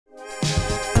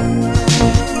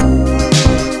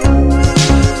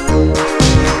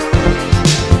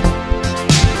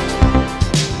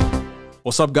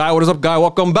What's up, guy? What is up, guy?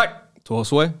 Welcome back to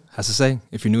Josue Has to Say.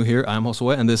 If you're new here, I'm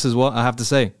Josue, and this is what I have to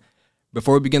say.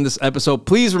 Before we begin this episode,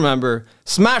 please remember,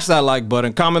 smash that like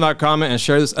button, comment that comment, and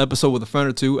share this episode with a friend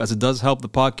or two, as it does help the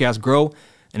podcast grow.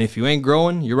 And if you ain't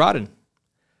growing, you're rotting.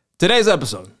 Today's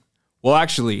episode. Well,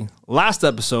 actually, last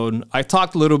episode, I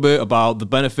talked a little bit about the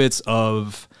benefits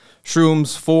of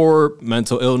shrooms for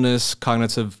mental illness,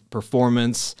 cognitive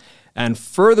performance, and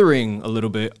furthering a little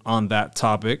bit on that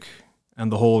topic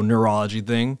and the whole neurology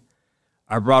thing,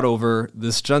 I brought over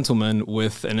this gentleman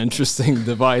with an interesting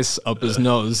device up his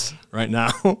nose right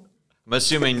now. I'm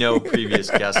assuming no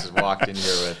previous guest has walked in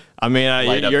here with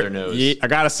light up their nose. I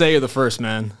gotta say, you're the first,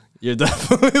 man. You're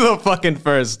definitely the fucking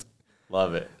first.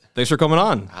 Love it. Thanks for coming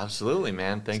on. Absolutely,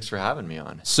 man. Thanks for having me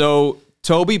on. So,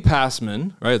 Toby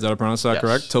Passman, right? Did I pronounce that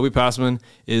correct? Toby Passman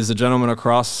is the gentleman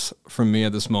across from me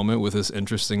at this moment with this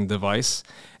interesting device.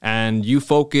 And you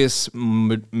focus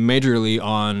majorly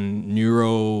on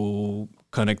neuro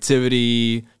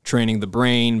connectivity, training the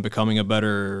brain, becoming a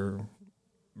better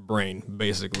brain,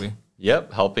 basically.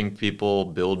 Yep, helping people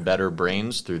build better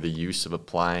brains through the use of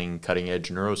applying cutting-edge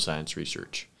neuroscience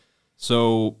research.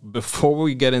 So before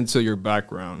we get into your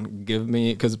background, give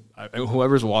me, because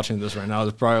whoever's watching this right now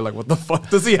is probably like, what the fuck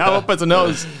does he have up his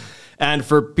nose? And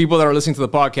for people that are listening to the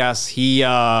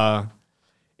podcast,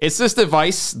 it's this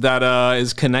device that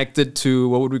is connected to,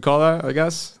 what would we call that, I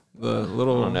guess? The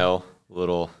little... I don't know,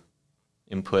 little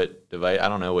input device. I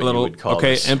don't know what you would call it.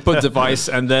 Okay, input device,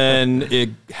 and then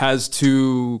it has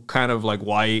two kind of like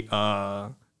white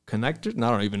connectors.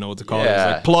 I don't even know what to call it. It's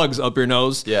like plugs up your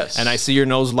nose. Yes. And I see your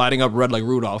nose lighting up red like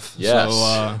Rudolph. Yes.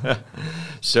 So,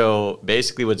 so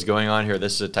basically what's going on here,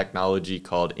 this is a technology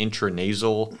called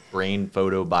intranasal brain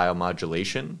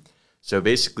photobiomodulation. So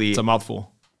basically... It's a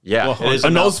mouthful. Yeah, well, it is a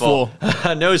noseful.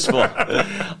 A noseful.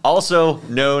 Also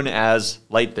known as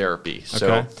light therapy.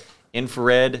 So okay.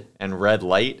 Infrared and red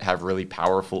light have really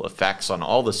powerful effects on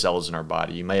all the cells in our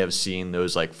body. You may have seen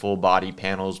those like full body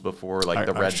panels before, like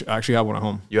the red. I actually have one at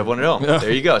home. You have one at home. Yeah.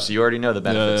 There you go. So you already know the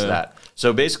benefits of that.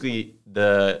 So basically,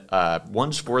 the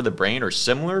ones for the brain are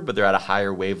similar, but they're at a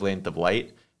higher wavelength of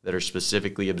light that are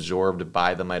specifically absorbed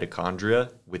by the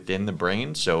mitochondria within the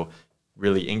brain. So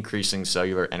really increasing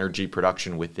cellular energy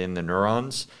production within the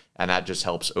neurons, and that just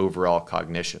helps overall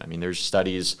cognition. I mean, there's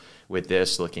studies with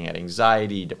this looking at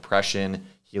anxiety, depression,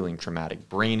 healing traumatic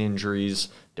brain injuries,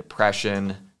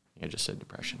 depression. I just said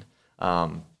depression.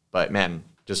 But man,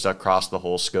 just across the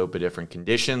whole scope of different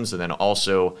conditions, and then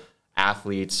also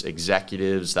athletes,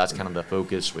 executives. That's kind of the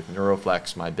focus with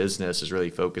Neuroflex. My business is really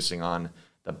focusing on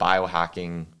the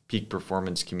biohacking peak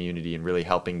performance community and really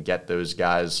helping get those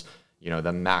guys, the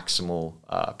maximal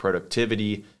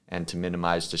productivity and to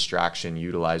minimize distraction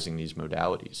utilizing these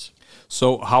modalities.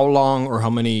 So how long or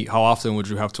how often would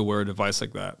you have to wear a device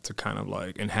like that to kind of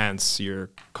like enhance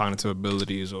your cognitive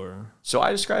abilities? Or so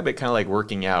I describe it kind of like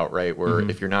working out, right? Where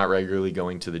if you're not regularly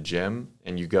going to the gym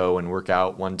and you go and work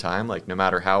out one time, like no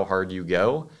matter how hard you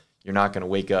go, you're not going to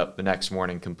wake up the next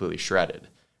morning completely shredded,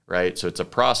 right? So it's a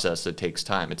process that takes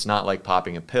time. It's not like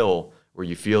popping a pill where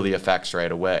you feel the effects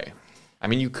right away. I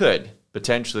mean, you could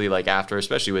potentially, like after,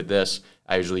 especially with this,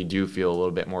 I usually do feel a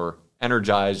little bit more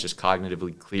energized, just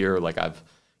cognitively clear, like I've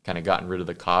kind of gotten rid of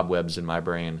the cobwebs in my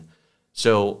brain.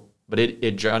 So, but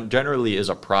it generally is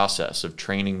a process of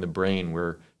training the brain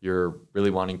where you're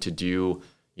really wanting to do,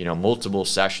 multiple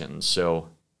sessions. So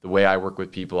the way I work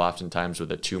with people oftentimes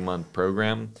with a 2-month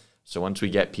program. So once we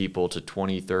get people to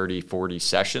 20, 30, 40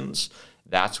 sessions,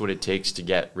 that's what it takes to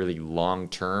get really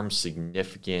long-term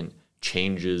significant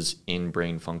changes in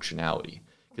brain functionality.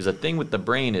 Because the thing with the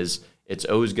brain is it's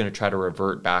always going to try to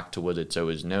revert back to what it's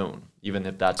always known, even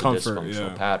if that's comfort, a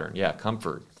dysfunctional pattern. Yeah,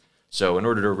 comfort. So in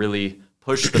order to really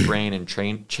push the brain and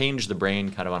change the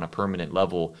brain kind of on a permanent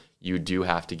level, you do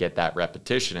have to get that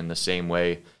repetition. In the same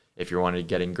way, if you're wanting to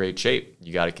get in great shape,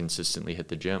 you got to consistently hit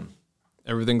the gym.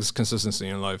 Everything's consistency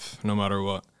in life, no matter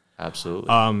what. Absolutely.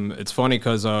 It's funny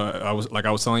because I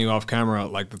was telling you off camera,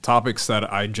 like the topics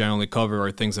that I generally cover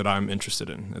are things that I'm interested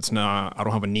in. It's not, I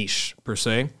don't have a niche per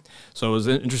se. So it was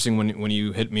interesting when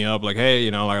you hit me up like, hey,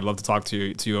 I'd love to talk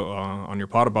to you on your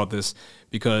pod about this,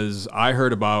 because I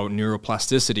heard about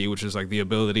neuroplasticity, which is like the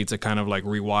ability to kind of like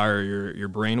rewire your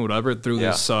brain, whatever, through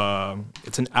this.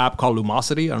 It's an app called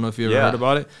Lumosity. I don't know if you ever heard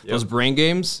about it. Those brain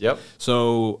games. Yep.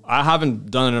 So I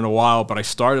haven't done it in a while, but I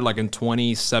started like in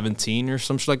 2017 or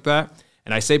something like that.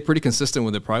 And I stayed pretty consistent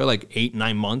with it, probably like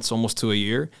 8-9 months, almost to a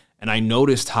year. And I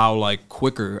noticed how like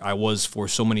quicker I was for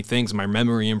so many things. My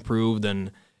memory improved,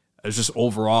 and it's just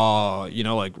overall, you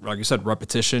know, like you said,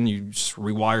 repetition. You just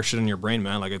rewire shit in your brain,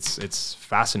 man. Like it's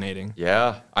fascinating.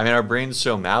 Yeah, I mean, our brain's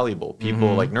so malleable.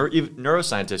 People like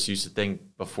neuroscientists used to think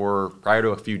prior to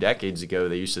a few decades ago,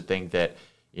 they used to think that,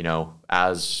 you know,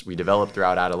 as we developed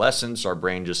throughout adolescence, our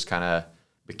brain just kind of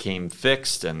became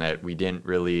fixed and that we didn't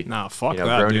really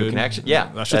grow new connections.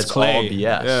 Yeah, that's all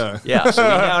BS. Yeah. So we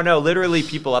now know literally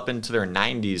people up into their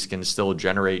 90s can still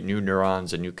generate new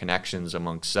neurons and new connections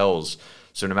amongst cells.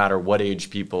 So no matter what age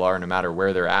people are, no matter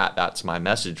where they're at, that's my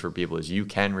message for people is you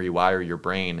can rewire your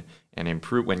brain and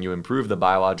improve. When you improve the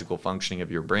biological functioning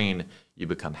of your brain, you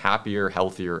become happier,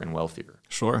 healthier, and wealthier.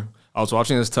 Sure. I was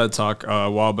watching this TED Talk a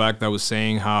while back that was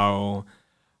saying how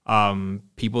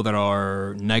people that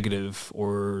are negative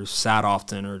or sad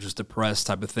often or just depressed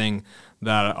type of thing,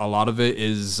 that a lot of it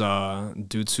is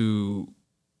due to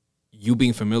you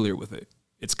being familiar with it.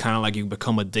 It's kind of like you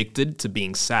become addicted to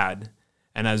being sad.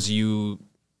 And as you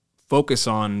focus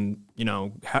on, you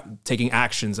know, taking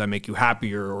actions that make you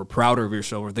happier or prouder of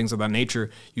yourself or things of that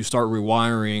nature, you start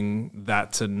rewiring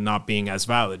that to not being as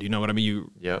valid. You know what I mean?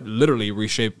 You literally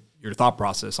reshape your thought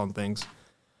process on things.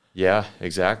 Yeah,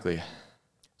 exactly.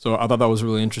 So I thought that was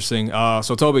really interesting.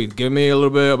 So Toby, give me a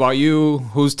little bit about you.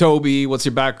 Who's Toby? What's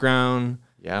your background?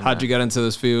 Yeah, how'd you get into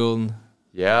this field?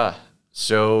 Yeah.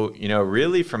 So, you know,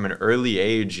 really from an early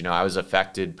age, you know, I was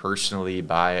affected personally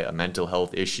by a mental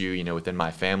health issue, you know, within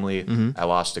my family. I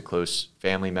lost a close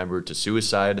family member to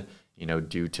suicide, you know,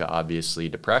 due to obviously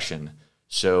depression.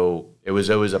 So it was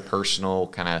always a personal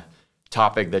kind of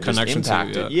topic that just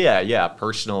impacted.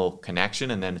 Personal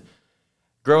connection. And then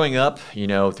growing up, you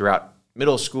know, throughout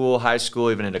middle school, high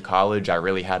school, even into college, I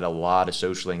really had a lot of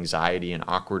social anxiety and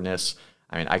awkwardness.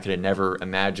 I mean, I could have never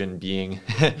imagined being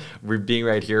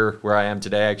right here where I am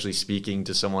today, actually speaking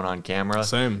to someone on camera.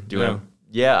 Same.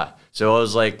 So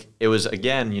it was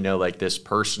again, you know, like this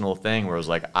personal thing where it was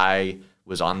like I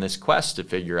was on this quest to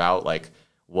figure out like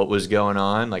what was going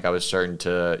on. Like I was starting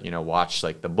to, you know, watch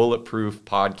like the Bulletproof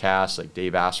podcast, like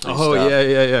Dave Asprey stuff,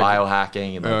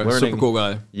 biohacking, and like learning. Super cool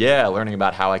guy. Yeah, learning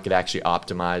about how I could actually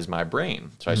optimize my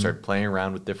brain. So I started playing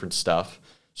around with different stuff.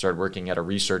 Started working at a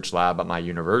research lab at my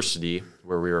university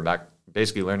where we were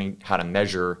basically learning how to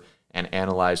measure and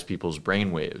analyze people's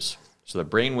brain waves. So the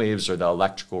brain waves are the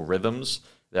electrical rhythms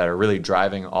that are really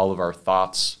driving all of our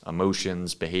thoughts,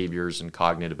 emotions, behaviors, and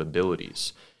cognitive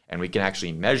abilities. And we can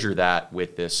actually measure that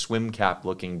with this swim cap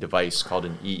looking device called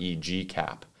an EEG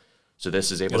cap. So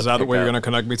this is able to. Is that the way you're going to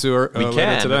connect me to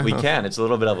later today? We can. It's a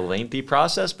little bit of a lengthy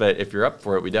process, but if you're up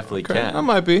for it, we definitely can. I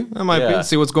might be.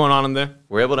 See what's going on in there.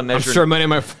 We're able to measure. I'm sure many of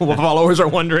my followers are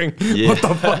wondering what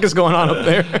the fuck is going on up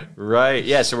there. Right.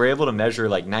 Yeah. So we're able to measure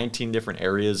like 19 different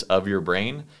areas of your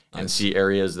brain and see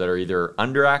areas that are either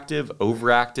underactive,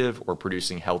 overactive, or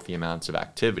producing healthy amounts of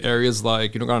activity. Areas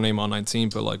like, you don't got to name all 19,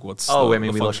 but like what's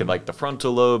we look at like the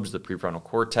frontal lobes, the prefrontal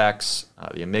cortex,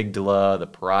 the amygdala, the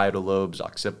parietal lobes,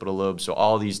 occipital lobes. So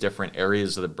all these different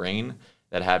areas of the brain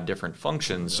that have different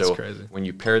functions. That's crazy. When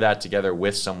you pair that together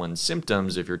with someone's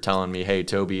symptoms, if you're telling me, hey,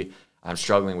 Toby, I'm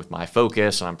struggling with my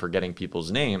focus and I'm forgetting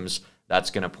people's names, that's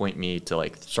going to point me to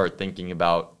like start thinking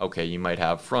about, okay, you might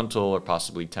have frontal or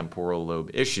possibly temporal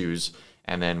lobe issues.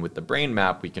 And then with the brain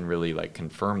map, we can really like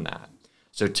confirm that.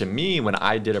 So to me, when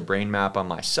I did a brain map on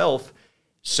myself,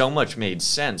 so much made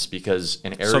sense because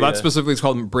an area. So that specifically is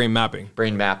called brain mapping.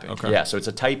 Brain mapping. Okay. Yeah. So it's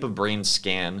a type of brain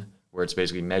scan where it's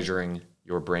basically measuring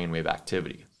your brainwave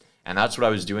activity. And that's what I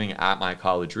was doing at my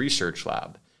college research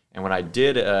lab. And when I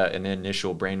did an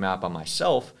initial brain map on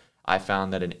myself, I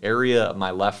found that an area of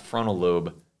my left frontal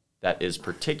lobe that is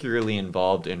particularly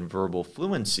involved in verbal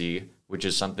fluency, which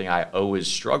is something I always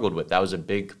struggled with. That was a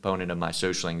big component of my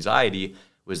social anxiety,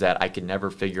 was that I could never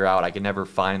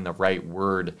find the right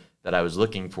word that I was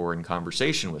looking for in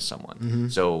conversation with someone.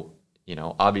 So, you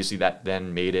know, obviously that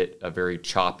then made it a very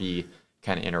choppy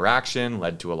kind of interaction,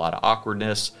 led to a lot of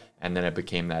awkwardness, and then it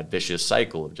became that vicious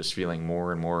cycle of just feeling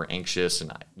more and more anxious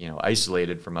and, you know,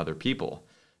 isolated from other people.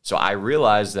 So I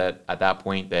realized that at that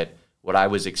point that what I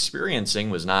was experiencing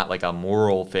was not like a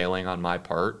moral failing on my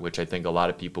part, which I think a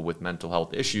lot of people with mental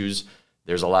health issues,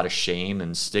 there's a lot of shame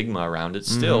and stigma around it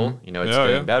still. You know, it's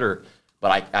getting better.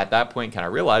 But I, at that point, kind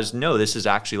of realized, no, this is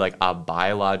actually like a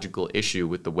biological issue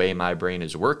with the way my brain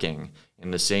is working, in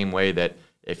the same way that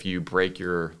if you break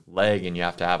your leg and you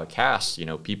have to have a cast, you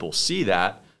know, people see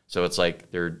that. So it's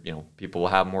like people will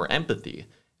have more empathy.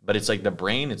 But it's like the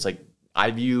brain, it's like I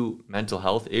view mental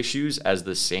health issues as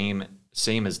the same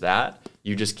as that.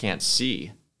 You just can't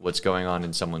see what's going on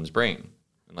in someone's brain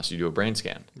unless you do a brain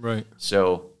scan. Right.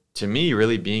 So to me,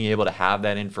 really being able to have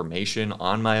that information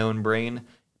on my own brain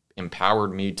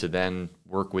empowered me to then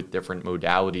work with different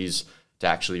modalities to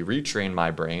actually retrain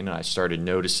my brain. And I started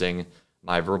noticing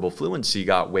my verbal fluency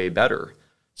got way better.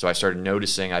 So I started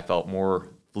noticing I felt more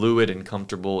fluid and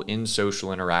comfortable in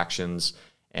social interactions.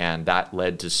 And that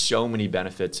led to so many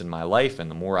benefits in my life.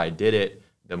 And the more I did it,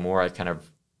 the more I kind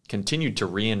of continued to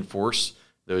reinforce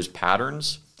those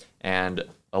patterns. And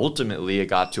ultimately, it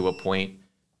got to a point.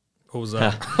 What was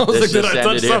that? I was like, did I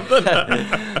touch something?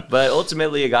 But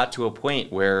ultimately, it got to a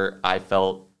point where I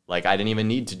felt like I didn't even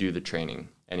need to do the training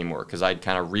anymore because I'd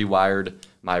kind of rewired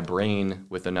my brain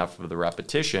with enough of the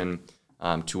repetition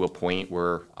to a point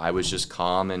where I was just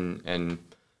calm and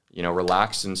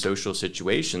relaxed in social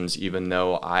situations, even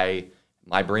though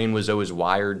my brain was always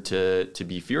wired to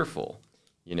be fearful.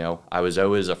 I was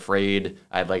always afraid.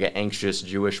 I had like an anxious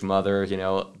Jewish mother,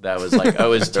 that was like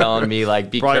always telling me like,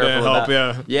 be Probably careful.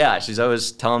 Didn't help, yeah, she's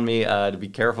always telling me to be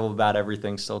careful about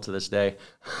everything still to this day.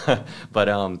 But,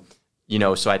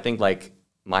 so I think like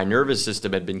my nervous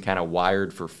system had been kind of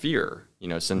wired for fear,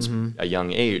 since a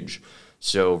young age.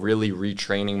 So really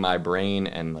retraining my brain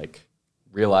and like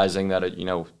realizing that,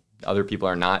 other people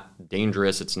are not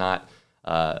dangerous. It's not,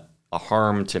 a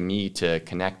harm to me to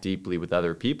connect deeply with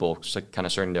other people. Just like kind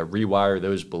of starting to rewire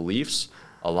those beliefs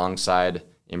alongside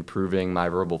improving my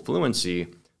verbal fluency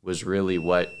was really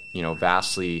what,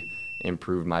 vastly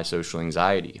improved my social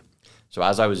anxiety. So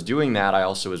as I was doing that, I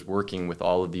also was working with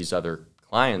all of these other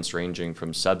clients ranging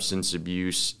from substance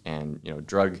abuse and,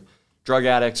 drug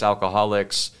addicts,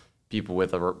 alcoholics, people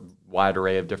with a wide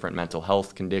array of different mental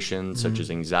health conditions such as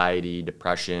anxiety,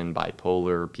 depression,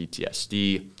 bipolar,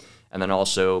 PTSD, and then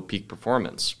also peak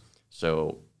performance.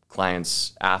 So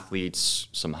clients, athletes,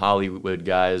 some Hollywood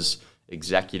guys,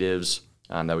 executives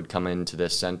that would come into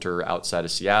this center outside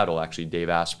of Seattle, actually Dave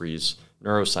Asprey's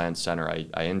neuroscience center.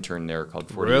 I interned there called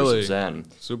 40 Years of Zen.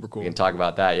 Super cool. We can talk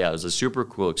about that. Yeah, it was a super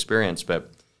cool experience. But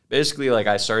basically, like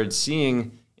I started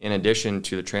seeing, in addition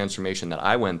to the transformation that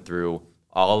I went through,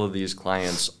 all of these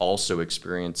clients also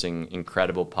experiencing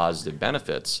incredible positive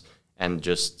benefits. And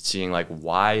just seeing like,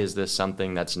 why is this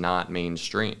something that's not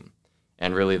mainstream?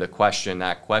 And really that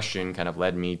question kind of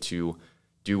led me to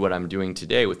do what I'm doing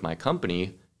today with my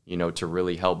company, to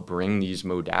really help bring these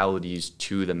modalities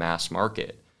to the mass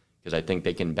market. Because I think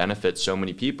they can benefit so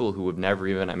many people who have never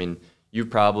even, you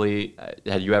probably,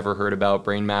 had you ever heard about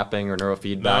brain mapping or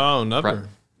neurofeedback? No, never.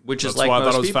 Which That's is like why most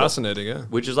I thought it was people. fascinating, yeah.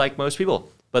 Which is like most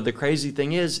people. But the crazy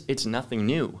thing is, it's nothing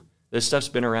new. This stuff's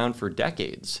been around for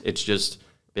decades. It's just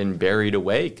been buried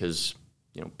away because,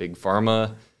 big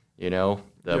pharma, the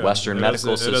Western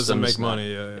medical systems. It doesn't make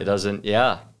money. Yeah. It doesn't.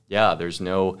 Yeah. There's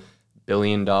no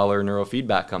billion-dollar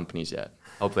neurofeedback companies yet.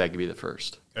 Hopefully I could be the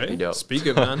first. Hey, speak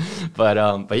it, man.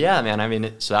 But yeah,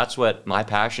 man, so that's what my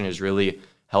passion is, really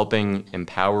helping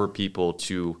empower people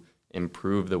to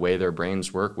improve the way their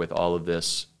brains work with all of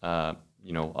this,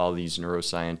 all these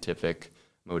neuroscientific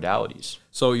modalities.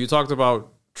 So you talked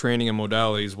about training and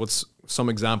modalities. What's some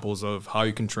examples of how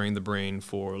you can train the brain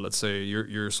for, let's say,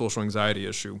 your social anxiety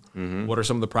issue? What are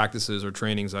some of the practices or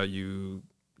trainings that you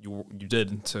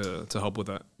did to help with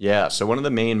that? Yeah, so one of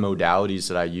the main modalities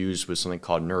that I used was something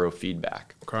called neurofeedback.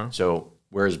 Okay. So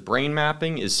whereas brain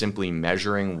mapping is simply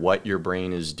measuring what your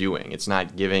brain is doing. It's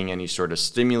not giving any sort of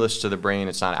stimulus to the brain.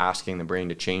 It's not asking the brain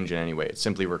to change in any way. It's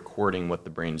simply recording what the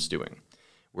brain's doing.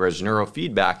 Whereas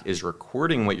neurofeedback is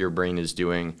recording what your brain is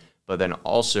doing, but then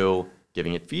also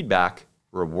giving it feedback,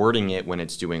 rewarding it when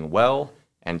it's doing well,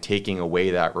 and taking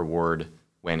away that reward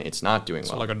when it's not doing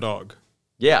well. Like a dog.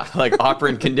 Yeah, like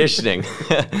operant conditioning.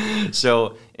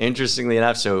 So interestingly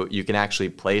enough, so you can actually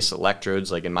place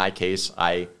electrodes. Like in my case,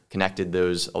 I connected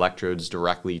those electrodes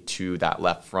directly to that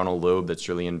left frontal lobe that's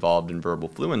really involved in verbal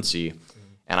fluency.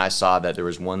 And I saw that there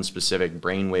was one specific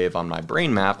brainwave on my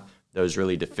brain map that was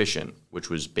really deficient, which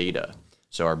was beta.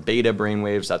 So our beta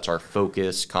brainwaves, that's our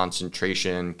focus,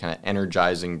 concentration, kind of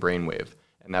energizing brainwave.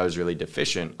 And that was really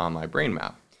deficient on my brain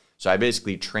map. So I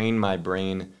basically trained my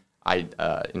brain. I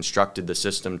instructed the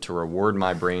system to reward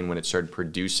my brain when it started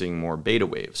producing more beta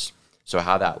waves. So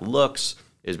how that looks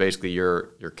is basically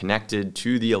you're connected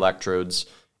to the electrodes,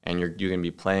 and you're going to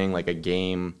be playing like a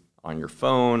game on your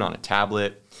phone, on a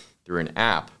tablet, through an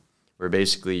app, where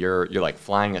basically you're like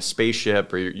flying a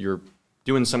spaceship, or you're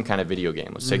doing some kind of video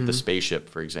game. Let's take the spaceship,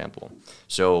 for example.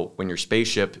 So when your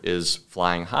spaceship is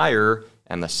flying higher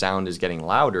and the sound is getting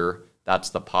louder, that's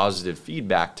the positive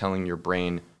feedback telling your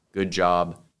brain, good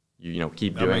job,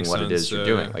 keep doing what it is you're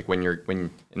doing. Like when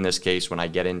in this case, when I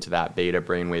get into that beta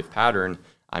brainwave pattern,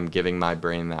 I'm giving my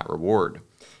brain that reward.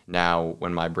 Now,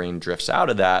 when my brain drifts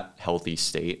out of that healthy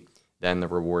state, then the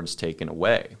reward's taken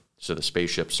away. So the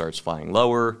spaceship starts flying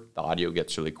lower, the audio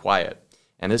gets really quiet.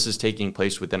 And this is taking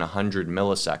place within 100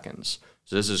 milliseconds.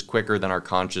 So this is quicker than our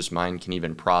conscious mind can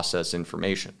even process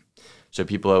information. So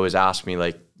people always ask me,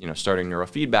 like, you know, starting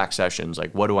neurofeedback sessions,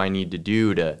 like, what do I need to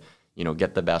do to, you know,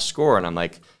 get the best score? And I'm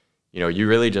like, you know, you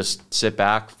really just sit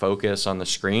back, focus on the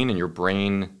screen, and your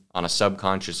brain on a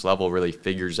subconscious level really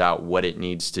figures out what it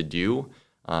needs to do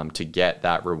to get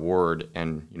that reward,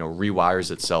 and, you know,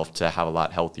 rewires itself to have a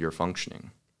lot healthier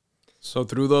functioning. So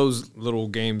through those little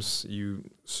games, you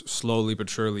slowly but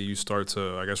surely you start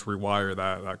to, I guess, rewire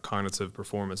that cognitive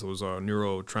performance, those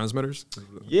neurotransmitters?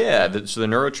 Yeah, so the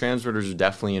neurotransmitters are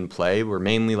definitely in play. We're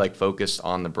mainly like focused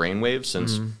on the brainwaves,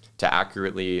 since to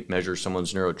accurately measure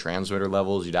someone's neurotransmitter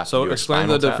levels, you'd have to do a explain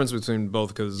spinal the tap. difference between both,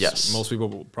 because most people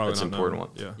will probably That's not an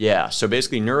important know. one. Yeah. So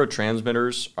basically,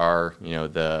 neurotransmitters are, you know,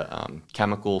 the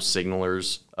chemical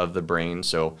signalers of the brain.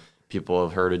 So people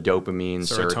have heard of dopamine,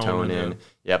 serotonin.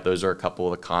 Yep, those are a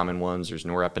couple of the common ones. There's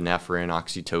norepinephrine,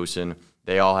 oxytocin.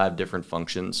 They all have different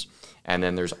functions. And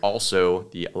then there's also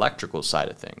the electrical side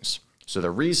of things. So the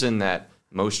reason that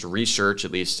most research,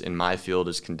 at least in my field,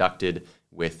 is conducted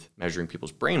with measuring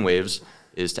people's brain waves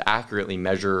is to accurately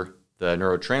measure the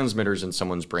neurotransmitters in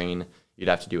someone's brain. You'd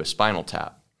have to do a spinal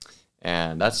tap.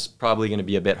 And that's probably going to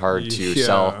be a bit hard to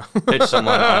pitch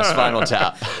someone on a spinal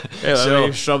tap. Yeah, let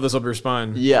me shove this up your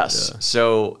spine. Yes. Yeah.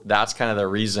 So that's kind of the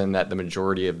reason that the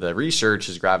majority of the research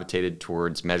has gravitated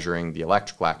towards measuring the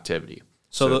electrical activity.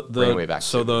 So the brainwave activity.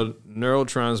 So the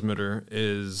neurotransmitter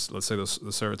is, let's say, the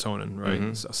serotonin,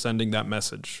 right? Sending that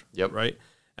message. Yep. Right?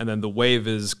 And then the wave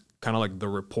is kind of like the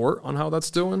report on how that's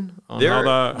doing?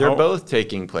 They're both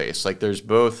taking place. Like, there's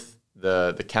both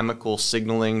the chemical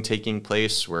signaling taking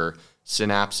place, where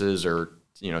synapses are,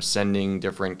 you know, sending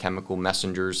different chemical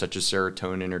messengers such as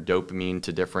serotonin or dopamine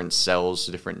to different cells,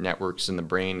 to different networks in the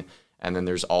brain. And then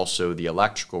there's also the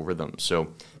electrical rhythm.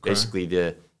 So basically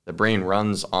the brain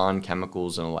runs on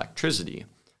chemicals and electricity.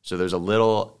 So there's a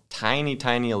little tiny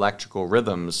electrical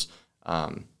rhythms.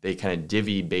 They kind of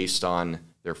divvy based on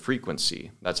their frequency.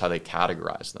 That's how they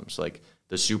categorize them. So like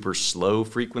the super slow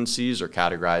frequencies are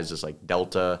categorized as like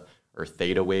delta or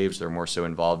theta waves. They're more so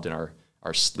involved in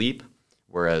our sleep.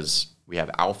 Whereas we have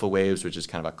alpha waves, which is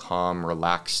kind of a calm,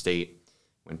 relaxed state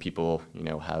when people, you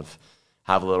know, have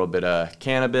a little bit of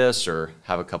cannabis or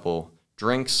have a couple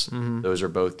drinks. Those are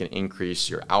both going to increase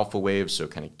your alpha waves, so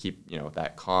kind of keep, you know,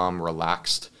 that calm,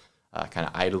 relaxed, kind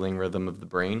of idling rhythm of the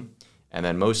brain. And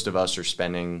then most of us are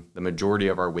spending the majority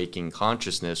of our waking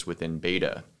consciousness within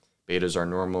beta. Beta is our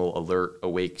normal, alert,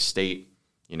 awake state.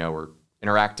 You know, we're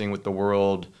interacting with the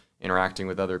world, interacting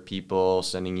with other people,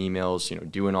 sending emails, you know,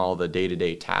 doing all the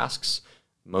day-to-day tasks.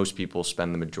 Most people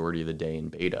spend the majority of the day in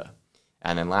beta.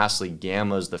 And then lastly,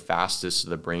 gamma is the fastest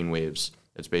of the brain waves.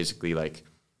 It's basically like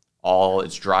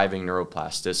it's driving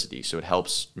neuroplasticity. So it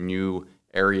helps new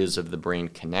areas of the brain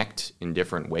connect in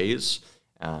different ways.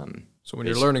 So when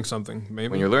you're learning something, maybe?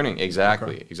 When you're learning,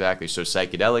 exactly. So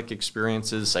psychedelic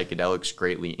experiences, psychedelics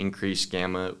greatly increase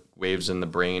gamma waves in the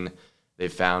brain.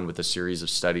 They've found with a series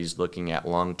of studies looking at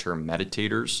long-term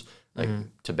meditators, like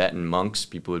Tibetan monks,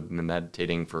 people who've been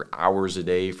meditating for hours a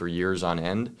day for years on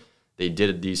end. They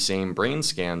did these same brain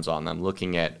scans on them,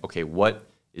 looking at, okay, what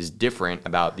is different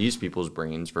about these people's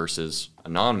brains versus a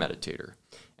non-meditator?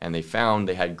 And they found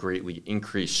they had greatly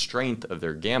increased strength of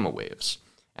their gamma waves.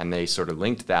 And they sort of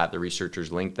linked that, the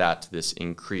researchers linked that to this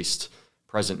increased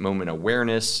present moment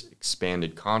awareness,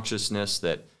 expanded consciousness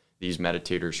that these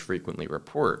meditators frequently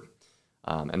report.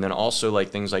 And then also like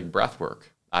things like breath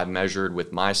work. I've measured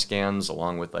with my scans,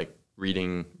 along with like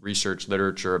reading research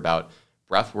literature about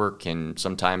breath work can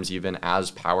sometimes even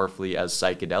as powerfully as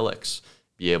psychedelics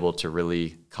be able to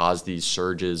really cause these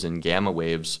surges in gamma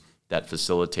waves that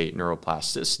facilitate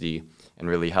neuroplasticity and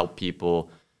really help people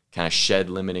kind of shed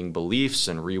limiting beliefs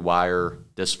and rewire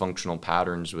dysfunctional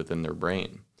patterns within their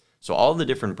brain. So all the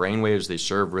different brain waves, they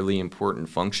serve really important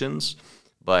functions,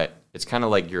 but it's kind of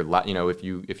like your, you know, if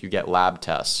you get lab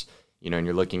tests, you know, and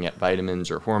you're looking at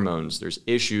vitamins or hormones, there's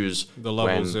issues. The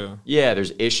levels,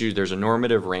 there's issues. There's a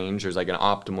normative range. There's like an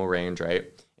optimal range, right?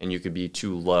 And you could be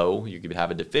too low. You could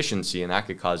have a deficiency, and that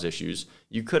could cause issues.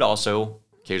 You could also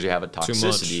occasionally have a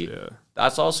toxicity. Too much,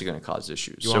 That's also going to cause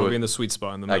issues. You want to be in the sweet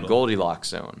spot in the middle. That Goldilocks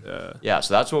zone.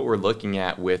 So that's what we're looking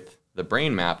at with the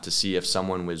brain map to see if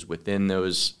someone was within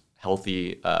those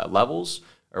healthy levels,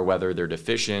 or whether they're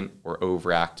deficient or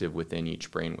overactive within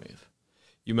each brainwave.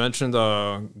 You mentioned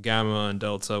gamma and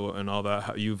delta and all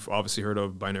that. You've obviously heard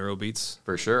of binaural beats.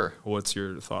 For sure. What's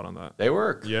your thought on that? They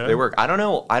work. Yeah, they work. I don't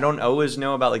know. I don't always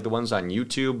know about like the ones on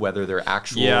YouTube, whether they're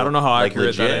actual. Yeah, I don't know how like,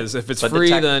 accurate legit, that is. If it's free,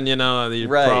 then you know you're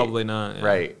probably not. Yeah.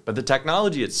 Right. But the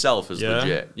technology itself is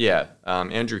legit. Yeah.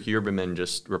 Andrew Huberman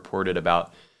just reported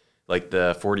about like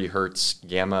the 40 hertz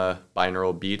gamma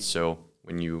binaural beats. So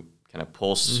when you kind of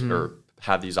pulse or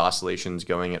have these oscillations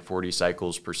going at 40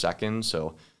 cycles per second,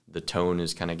 so the tone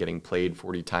is kind of getting played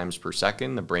 40 times per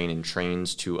second. The brain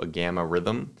entrains to a gamma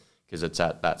rhythm because it's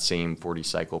at that same 40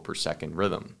 cycle per second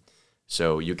rhythm.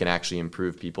 So you can actually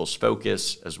improve people's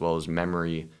focus as well as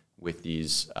memory with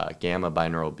these gamma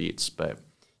binaural beats. But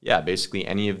yeah, basically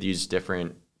any of these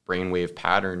different brainwave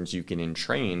patterns you can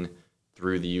entrain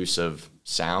through the use of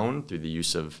sound, through the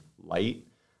use of light,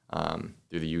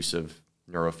 through the use of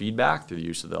neurofeedback, through the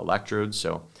use of the electrodes.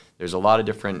 So there's a lot of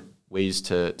different ways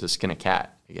to skin a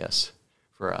cat, I guess,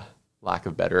 for a lack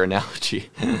of better analogy.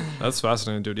 That's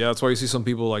fascinating, dude. Yeah, that's why you see some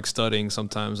people like studying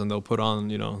sometimes, and they'll put on,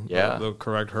 you know, the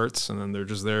correct hertz, and then they're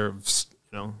just there, you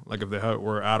know, like if they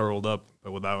were Adderalled up,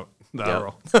 but without the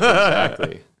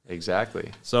Adderall.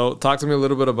 Exactly. So talk to me a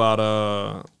little bit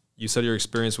about, you said your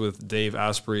experience with Dave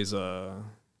Asprey's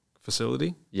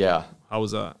facility. Yeah. How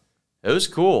was that? It was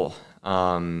cool.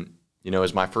 You know, it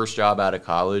was my first job out of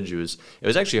college. It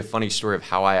was actually a funny story of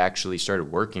how I actually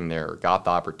started working there or got the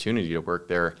opportunity to work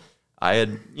there. I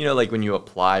had, you know, like when you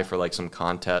apply for like some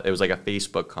contest, it was like a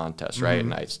Facebook contest, right?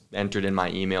 And I entered in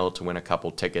my email to win a couple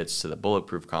tickets to the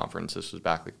Bulletproof conference. This was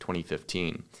back like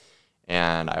 2015.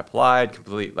 And I applied,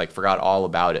 completely like forgot all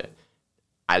about it.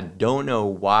 I don't know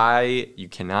why, you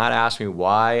cannot ask me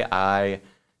why I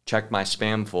checked my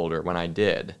spam folder when I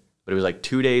did. But it was like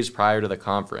 2 days prior to the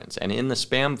conference, and in the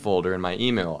spam folder in my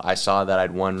email, I saw that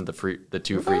I'd won the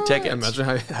 2 free tickets.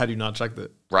 Imagine had you not checked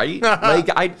it, right? Like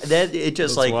it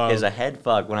just That's like wild. is a head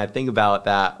fuck when I think about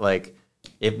that. Like,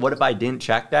 what if I didn't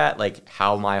check that? Like,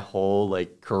 how my whole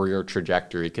like career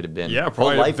trajectory could have been. Yeah,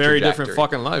 probably whole a life very trajectory. different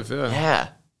fucking life. Yeah. Yeah,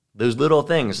 those little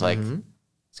things like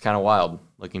it's kind of wild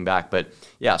looking back. But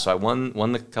yeah, so I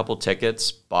won the couple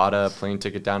tickets, bought a plane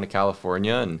ticket down to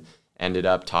California, and ended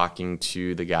up talking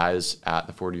to the guys at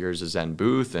the 40 Years of Zen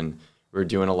booth, and we were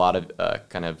doing a lot of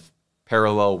kind of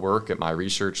parallel work at my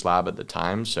research lab at the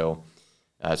time. So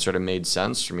it sort of made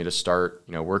sense for me to start,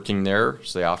 you know, working there.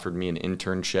 So they offered me an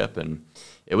internship, and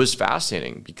it was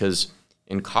fascinating because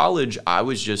in college I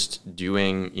was just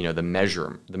doing, you know, the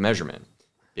measurement,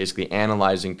 basically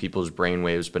analyzing people's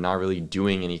brainwaves, but not really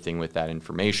doing anything with that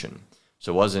information.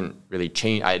 So it wasn't really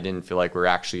I didn't feel like we're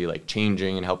actually like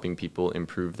changing and helping people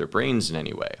improve their brains in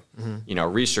any way. You know,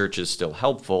 research is still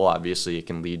helpful. Obviously, it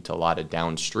can lead to a lot of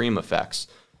downstream effects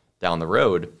down the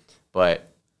road.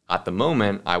 But at the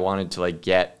moment, I wanted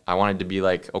to be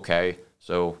like, okay,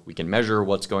 so we can measure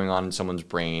what's going on in someone's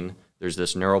brain. There's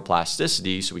this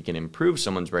neuroplasticity, so we can improve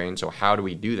someone's brain. So how do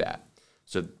we do that?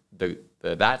 So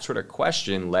that sort of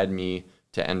question led me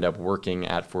to end up working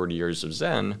at 40 Years of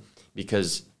Zen,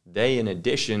 because they, in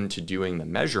addition to doing the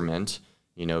measurement,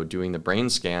 you know, doing the brain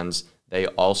scans, they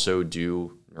also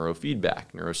do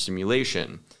neurofeedback,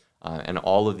 neurostimulation, and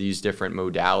all of these different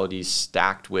modalities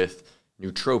stacked with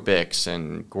nootropics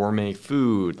and gourmet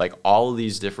food, like all of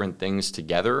these different things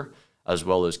together, as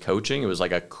well as coaching. It was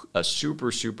like a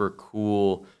super, super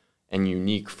cool and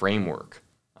unique framework.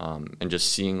 And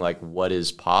just seeing like what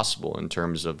is possible in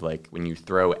terms of like when you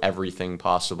throw everything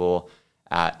possible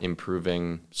at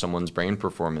improving someone's brain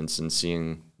performance and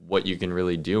seeing what you can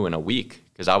really do in a week.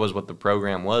 Because that was what the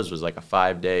program was like a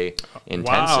 5-day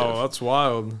intensive. Wow, that's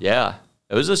wild. Yeah.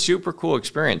 It was a super cool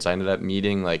experience. I ended up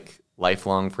meeting like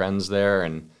lifelong friends there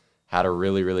and had a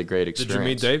really, really great experience. Did you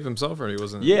meet Dave himself, or he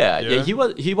wasn't? Yeah.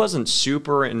 He wasn't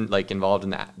super involved in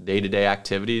the day-to-day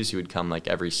activities. He would come like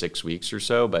every 6 weeks or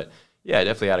so. But yeah, I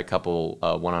definitely had a couple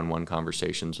one-on-one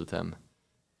conversations with him.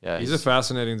 Yeah, he's a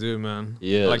fascinating dude, man.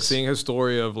 He is. Like seeing his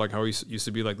story of like how he used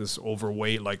to be like this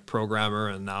overweight like programmer,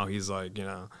 and now he's like, you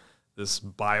know, this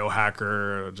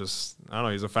biohacker. Just, I don't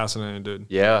know, he's a fascinating dude.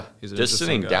 Yeah, he's just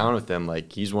sitting down with him,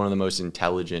 like he's one of the most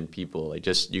intelligent people. Like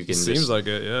seems like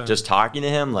it. Yeah, just talking to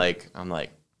him, like I'm like,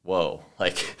 whoa,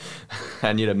 like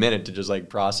I need a minute to just like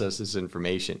process this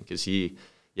information, because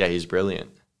he's brilliant.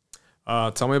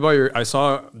 Tell me about I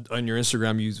saw on your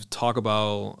Instagram you talk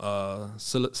about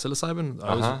psilocybin.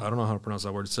 I don't know how to pronounce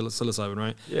that word. Psilocybin,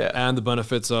 right? Yeah. And the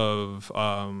benefits of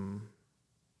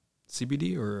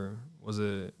CBD, or was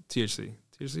it THC?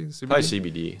 CBD? Probably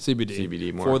CBD.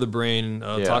 CBD more. For the brain.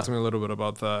 Talk to me a little bit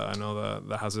about that. I know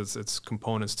that has its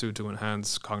components too to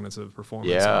enhance cognitive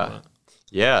performance. Yeah.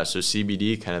 Yeah. So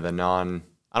CBD, kind of the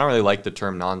I don't really like the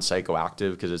term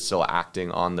non-psychoactive because it's still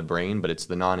acting on the brain, but it's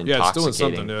the non-intoxicating. Yeah, it's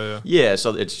doing something. Yeah, yeah.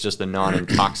 So it's just the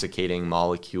non-intoxicating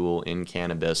molecule in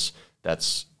cannabis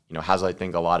that's, you know, has, I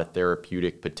think, a lot of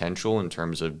therapeutic potential in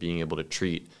terms of being able to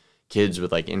treat kids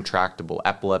with like intractable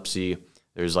epilepsy.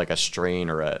 There's like a strain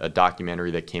or a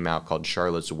documentary that came out called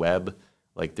Charlotte's Web.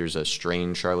 Like there's a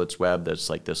strain, Charlotte's Web, that's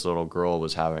like this little girl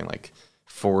was having like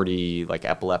 40 like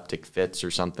epileptic fits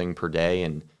or something per day,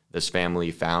 and this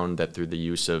family found that through the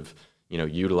use of, you know,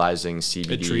 utilizing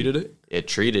CBD, it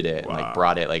treated it wow. and like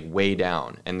brought it like way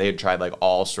down. And they had tried like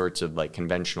all sorts of like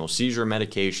conventional seizure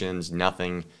medications.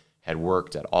 Nothing had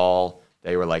worked at all.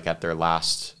 They were like at their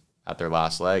last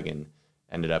leg and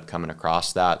ended up coming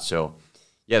across that. So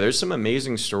yeah, there's some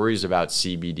amazing stories about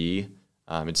CBD.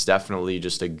 It's definitely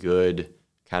just a good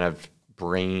kind of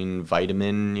brain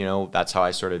vitamin, you know, that's how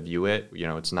I sort of view it. You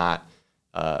know, it's not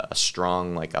a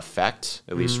strong like effect,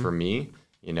 at least for me,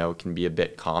 you know, it can be a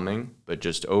bit calming, but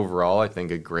just overall, I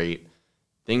think a great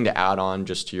thing to add on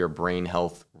just to your brain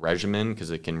health regimen,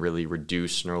 because it can really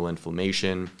reduce neural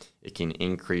inflammation. It can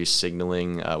increase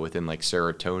signaling within like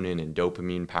serotonin and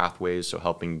dopamine pathways, so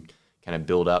helping kind of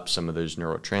build up some of those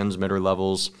neurotransmitter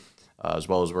levels, as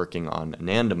well as working on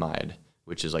anandamide,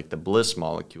 which is like the bliss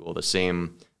molecule, the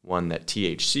same one that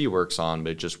THC works on,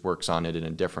 but it just works on it in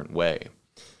a different way.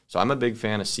 So I'm a big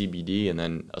fan of CBD. And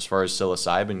then as far as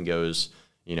psilocybin goes,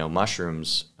 you know,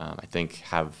 mushrooms, I think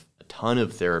have a ton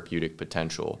of therapeutic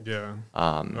potential. Yeah.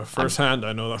 Firsthand,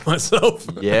 I know that myself.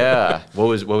 Yeah. What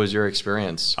was your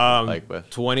experience like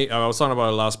with? I was talking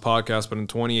about it last podcast, but in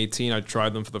 2018, I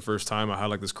tried them for the first time. I had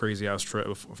like this crazy ass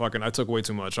trip. I took way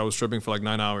too much. I was tripping for like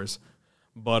 9 hours.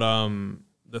 But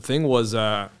the thing was,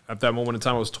 at that moment in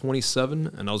time, I was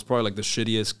 27, and I was probably like the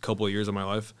shittiest couple of years of my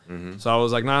life. So I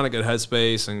was like not in a good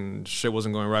headspace, and shit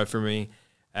wasn't going right for me.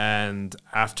 And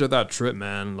after that trip,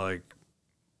 man, like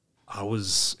I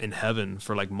was in heaven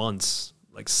for like months,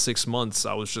 like 6 months.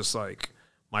 I was just like,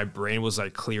 my brain was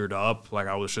like cleared up. Like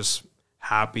I was just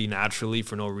happy naturally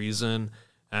for no reason.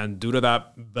 And due to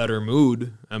that better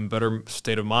mood and better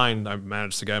state of mind, I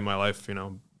managed to get my life, you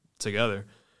know, together.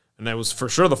 And that was for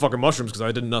sure the fucking mushrooms, because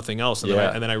I did nothing else. And,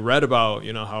 then I read about,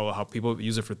 you know, how people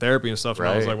use it for therapy and stuff. And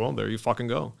I was like, well, there you fucking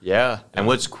go. Yeah. And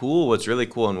what's really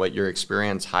cool, and what your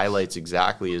experience highlights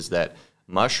exactly, is that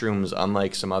mushrooms,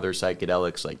 unlike some other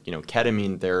psychedelics, like, you know,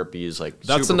 ketamine therapy is like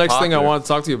that's the next thing I want to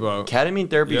talk to you about.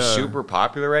 Ketamine therapy is super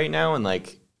popular right now. And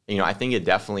like, you know, I think it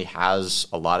definitely has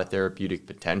a lot of therapeutic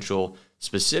potential,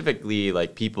 specifically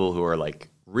like people who are like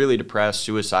really depressed,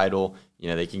 suicidal. You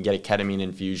know, they can get a ketamine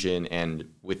infusion, and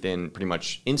within pretty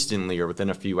much instantly or within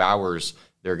a few hours,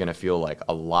 they're going to feel like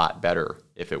a lot better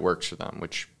if it works for them,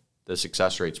 which the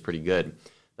success rate's pretty good.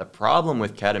 The problem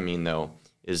with ketamine, though,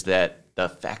 is that the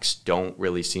effects don't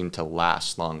really seem to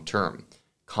last long term,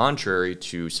 contrary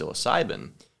to psilocybin,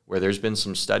 where there's been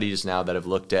some studies now that have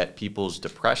looked at people's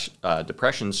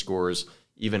depression scores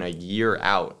even a year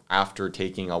out after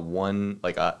taking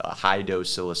a high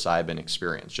dose psilocybin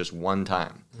experience, just one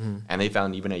time. And they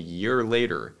found even a year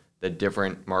later that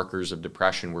different markers of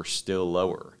depression were still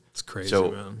lower. It's crazy,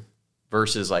 man.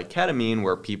 Versus like ketamine,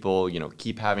 where people, you know,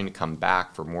 keep having to come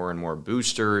back for more and more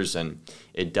boosters, and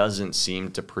it doesn't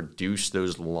seem to produce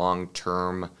those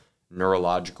long-term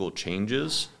neurological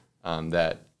changes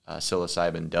that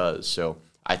psilocybin does. So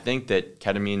I think that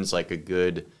ketamine's like a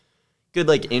good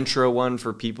like intro one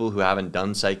for people who haven't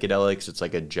done psychedelics. It's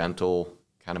like a gentle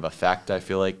kind of effect, I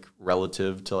feel like,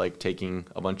 relative to like taking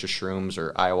a bunch of shrooms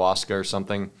or ayahuasca or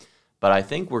something. But I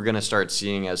think we're going to start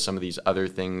seeing, as some of these other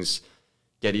things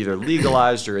get either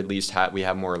legalized or at least we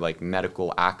have more like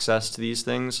medical access to these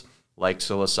things, like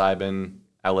psilocybin,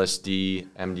 LSD,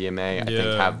 MDMA, I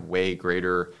think have way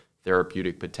greater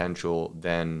therapeutic potential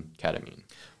than ketamine.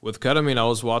 With ketamine, I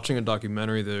was watching a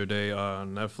documentary the other day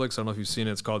on Netflix. I don't know if you've seen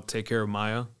it. It's called Take Care of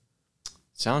Maya.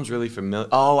 Sounds really familiar.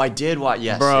 Oh, I did watch.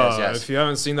 Yes, bro, yes. If you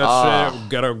haven't seen that shit,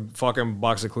 get a fucking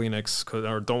box of Kleenex,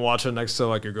 or don't watch it next to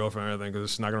like your girlfriend or anything,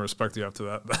 because she's not gonna respect you after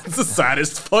that. That's the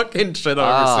saddest fucking shit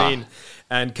I've ever seen.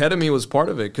 And ketamine was part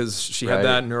of it, because she had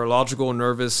that neurological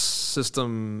nervous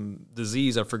system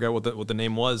disease. I forget what the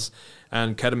name was,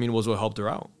 and ketamine was what helped her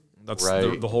out. That's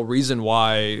the whole reason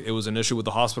why it was an issue with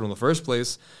the hospital in the first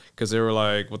place, because they were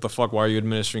like, what the fuck, why are you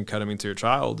administering ketamine to your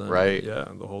child? And yeah,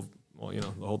 the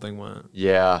whole thing went.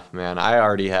 Yeah, man, I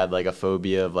already had like a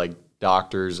phobia of like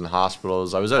doctors and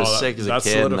hospitals. I was sick as a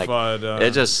kid. And, like,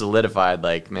 it just solidified,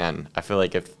 like, man, I feel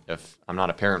like if I'm not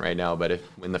a parent right now, but if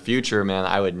in the future, man,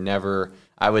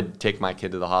 I would take my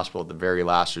kid to the hospital at the very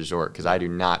last resort, because I do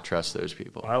not trust those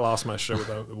people. I lost my shit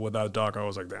with that doc. I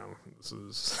was like, damn, this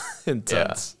is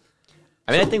intense. Yeah.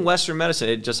 I mean, I think Western medicine,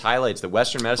 it just highlights that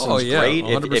Western medicine is great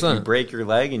if you break your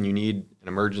leg and you need an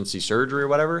emergency surgery or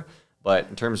whatever. But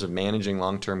in terms of managing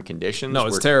long-term conditions, no,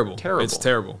 it's terrible. Terrible. It's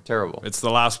terrible. Terrible. It's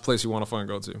the last place you want to fucking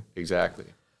go to. Exactly.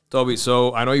 Toby,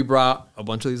 so I know you brought a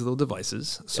bunch of these little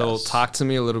devices. So talk to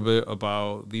me a little bit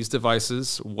about these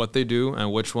devices, what they do,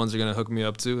 and which ones you're going to hook me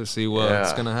up to see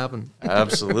what's going to happen.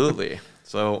 Absolutely.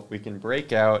 So we can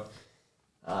break out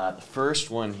the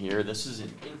first one here. This is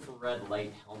an infrared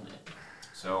light helmet.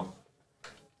 So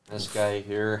this guy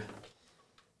here.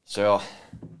 So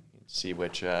you can see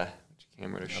which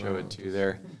camera to show it to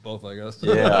there. Both, I guess.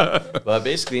 Yeah. But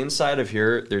basically inside of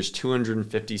here, there's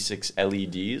 256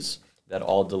 LEDs that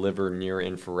all deliver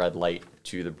near-infrared light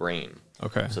to the brain.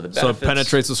 Okay. So it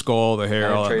penetrates the skull, the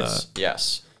hair, all of that.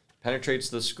 Yes. Penetrates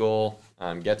the skull,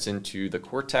 gets into the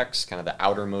cortex, kind of the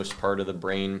outermost part of the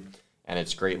brain, and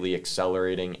it's greatly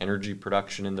accelerating energy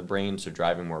production in the brain, so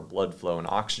driving more blood flow and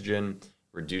oxygen,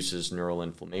 reduces neural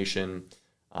inflammation,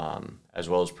 as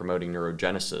well as promoting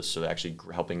neurogenesis, so actually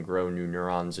helping grow new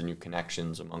neurons and new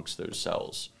connections amongst those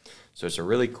cells. So it's a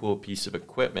really cool piece of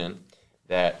equipment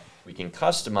that we can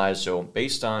customize, so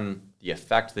based on the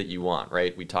effect that you want,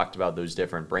 right? We talked about those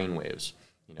different brain waves,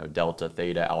 you know, delta,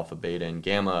 theta, alpha, beta, and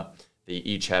gamma. They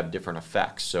each have different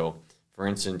effects. So for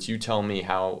instance, you tell me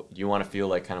how do you want to feel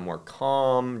like kind of more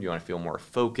calm? Do you want to feel more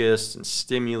focused and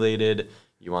stimulated?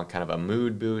 You want kind of a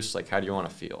mood boost? Like, how do you want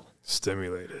to feel?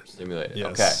 Stimulated. Stimulated.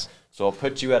 Yes. Okay. So I'll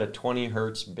put you at a 20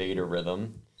 hertz beta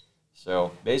rhythm.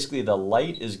 So basically the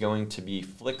light is going to be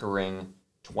flickering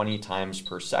 20 times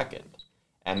per second.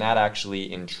 And that actually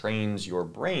entrains your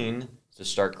brain to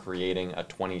start creating a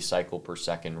 20 cycle per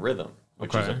second rhythm,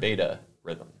 which is a beta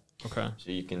rhythm. Okay.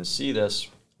 So you can see this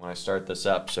when I start this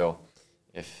up. So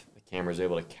if the camera is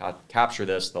able to capture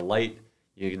this, the light,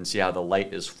 you can see how the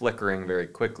light is flickering very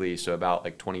quickly, so about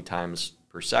like 20 times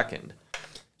per second.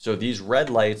 So these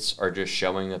red lights are just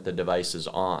showing that the device is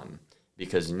on,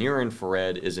 because near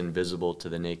infrared is invisible to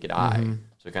the naked eye.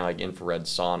 So kind of like infrared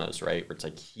saunas, right? Where it's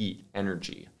like heat,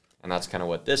 energy. And that's kind of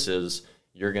what this is.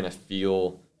 You're going to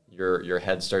feel your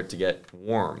head start to get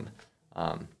warm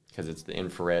because it's the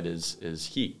infrared is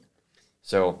heat.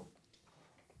 So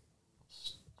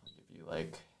I'll give you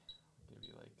like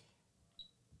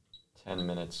 10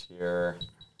 minutes here.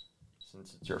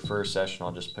 Since it's your first session,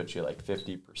 I'll just put you like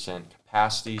 50%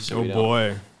 capacity. So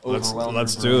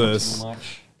let's do this.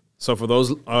 So for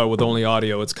those with only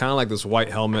audio, it's kind of like this white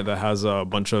helmet that has a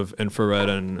bunch of infrared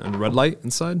and red light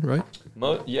inside, right?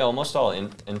 Yeah, almost all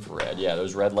infrared. Yeah,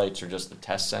 those red lights are just the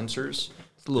test sensors,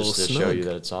 just to show you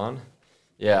that it's on.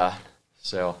 Yeah,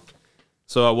 so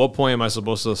at what point am I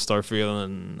supposed to start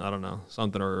feeling, I don't know,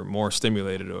 something or more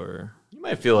stimulated or? You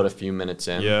might feel it a few minutes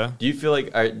in. Yeah. Do you feel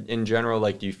like, in general,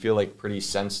 like, do you feel like pretty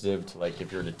sensitive to like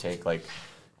if you were to take like,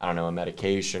 I don't know, a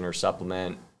medication or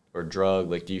supplement or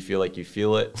drug? Like, do you feel like you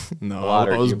feel it? No,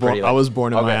 I was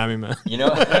born in Miami, man. You know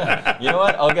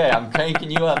what? Okay, I'm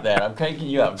cranking you up then. I'm cranking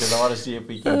you up because I want to see if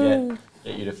we can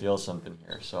get you to feel something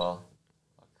here. So I'll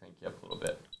crank you up a little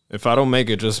bit. If I don't make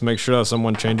it, just make sure that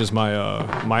someone changes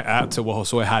my my at to what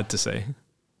Josue had to say.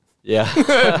 Yeah.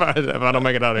 if I don't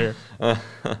make it out of here.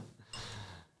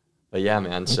 But yeah,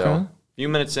 man. So a few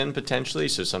minutes in potentially.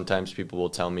 So sometimes people will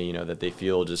tell me, that they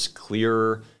feel just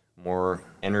clearer, more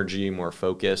energy, more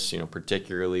focus,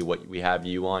 particularly what we have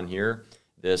you on here.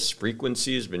 This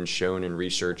frequency has been shown in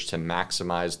research to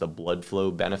maximize the blood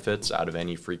flow benefits out of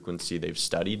any frequency they've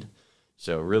studied.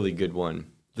 So really good one.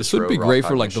 This would be great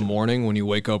for like the morning when you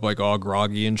wake up like all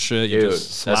groggy and shit. You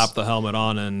just slap the helmet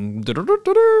on and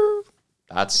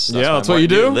that's what you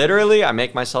do? Literally, I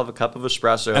make myself a cup of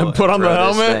espresso and put on the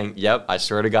helmet. Yep, I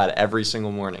swear to God, every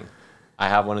single morning. I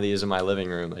have one of these in my living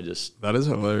room. That is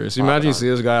hilarious. You imagine you see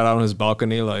this guy out on his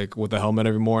balcony, like with the helmet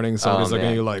every morning. Somebody's looking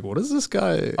at you like, what is this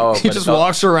guy? He just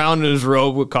walks around in his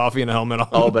robe with coffee and a helmet on.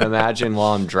 Oh, but imagine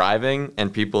while I'm driving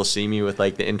and people see me with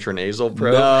like the intranasal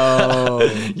probe. No.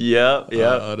 Yep.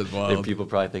 That is wild. And people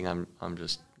probably think I'm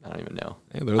just, I don't even know.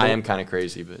 Hey, I am kind of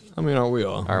crazy, but. I mean, aren't we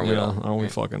all? Aren't we all? Aren't we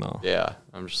fucking all? Yeah.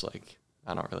 I'm just like,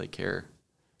 I don't really care.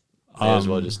 May as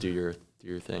well just do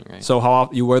your thing, right? So how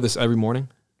often you wear this every morning?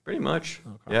 Pretty much.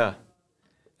 Okay. Yeah.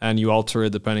 And you alter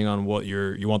it depending on what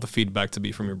you want the feedback to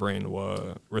be from your brain,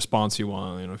 what response you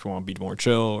want, if you want to be more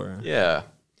chill or. Yeah.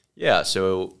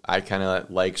 So I kind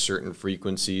of like certain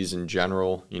frequencies in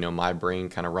general. My brain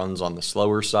kind of runs on the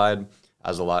slower side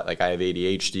as a lot. Like I have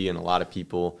ADHD, and a lot of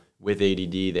people with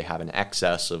ADD, they have an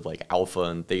excess of like alpha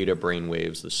and theta brain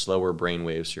waves, the slower brain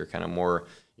waves. So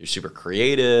you're super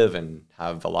creative and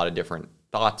have a lot of different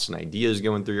thoughts and ideas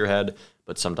going through your head,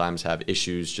 but sometimes have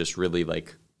issues just really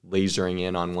like lasering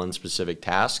in on one specific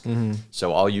task.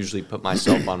 So I'll usually put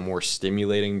myself on more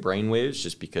stimulating brain waves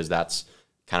just because that's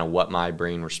kind of what my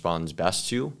brain responds best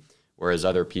to. Whereas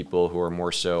other people who are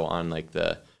more so on like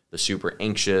the super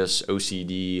anxious,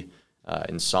 OCD,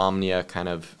 insomnia kind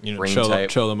of brain type,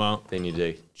 chill them out. they need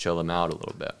to chill them out a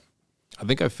little bit. I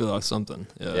think I feel like something.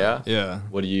 Yeah? Yeah.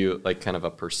 What do you, like kind of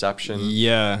a perception?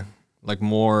 Yeah. Like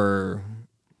more,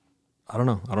 I don't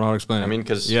know how to explain it. I mean,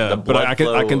 because but I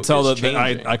can tell that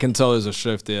I can tell there's a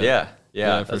shift. Yeah,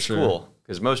 for that's sure. cool.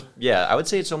 Because I would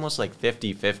say it's almost like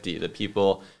 50-50. The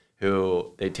people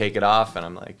who they take it off and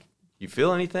I'm like, you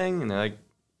feel anything? And they're like,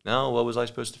 no, what was I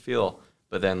supposed to feel?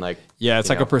 But then like, it's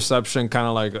like a perception, kind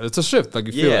of like it's a shift. Like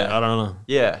you feel it. I don't know.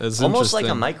 Yeah, it's almost like a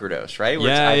microdose, right? Where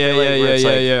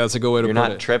yeah. That's a good way to put it. You're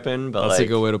not tripping, but that's a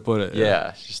good way to put it. Yeah,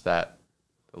 it's just that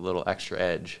a little extra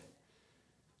edge.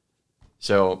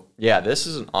 So yeah, this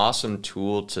is an awesome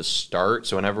tool to start.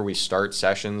 So whenever we start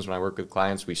sessions, when I work with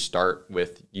clients, we start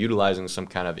with utilizing some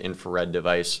kind of infrared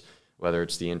device, whether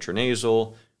it's the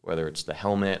intranasal, whether it's the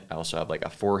helmet. I also have like a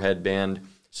forehead band.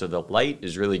 So the light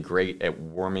is really great at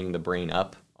warming the brain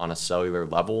up on a cellular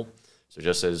level. So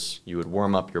just as you would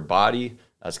warm up your body,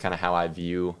 that's kind of how I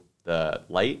view the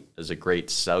light, as a great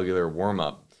cellular warm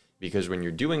up. Because when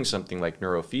you're doing something like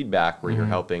neurofeedback, where you're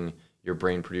helping your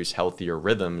brain produce healthier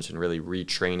rhythms and really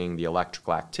retraining the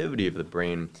electrical activity of the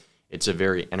brain, it's a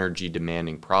very energy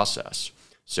demanding process.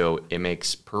 So it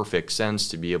makes perfect sense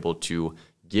to be able to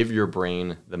give your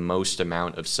brain the most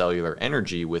amount of cellular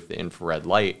energy with the infrared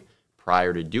light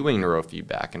prior to doing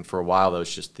neurofeedback. And for a while, that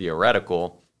was just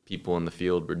theoretical. People in the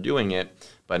field were doing it,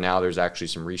 but now there's actually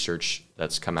some research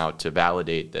that's come out to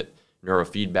validate that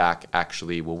neurofeedback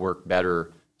actually will work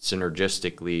better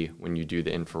synergistically when you do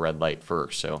the infrared light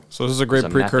first. So this is a great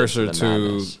precursor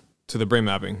to the brain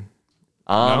mapping.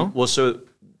 No? Well, so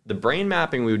the brain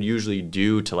mapping we would usually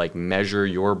do to like measure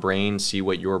your brain, see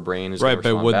what your brain is. Right,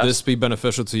 but would this be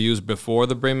beneficial to use before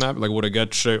the brain map? Like, would it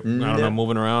get shit, I don't know,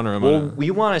 moving around? Or we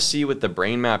want to see with the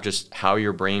brain map just how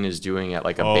your brain is doing at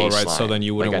like a baseline. Right, so then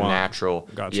you wouldn't like want... a natural.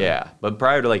 Gotcha. Yeah, but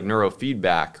prior to like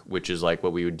neurofeedback, which is like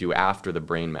what we would do after the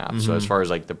brain map. So as far as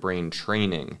like the brain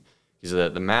training,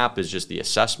 because the map is just the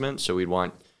assessment, so we'd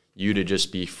want you to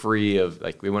just be free of,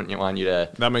 like, we wouldn't want you to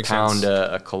pound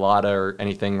a colada or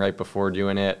anything right before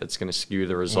doing it. It's going to skew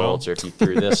the results. Or if you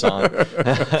threw this on.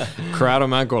 Colada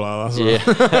man colada. So.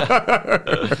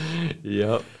 Yeah.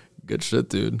 Yep. Good shit,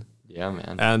 dude. Yeah,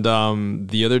 man. And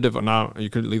the other device, now you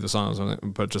could leave this on,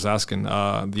 but just asking, the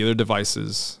other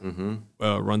devices,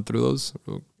 run through those?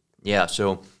 Yeah,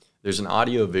 so there's an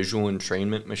audio-visual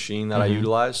entrainment machine that I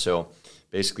utilize. So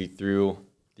basically through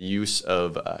the use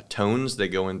of tones that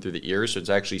go in through the ears. So it's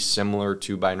actually similar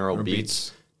to binaural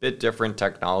beats. Bit different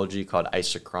technology called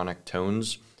isochronic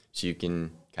tones. So you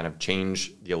can kind of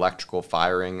change the electrical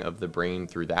firing of the brain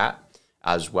through that,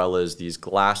 as well as these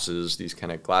glasses, these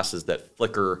kind of glasses that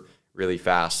flicker really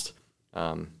fast.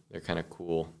 They're kind of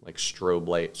cool, like strobe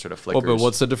light sort of flickers. But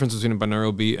what's the difference between a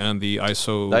binaural beat and the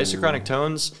ISO? The isochronic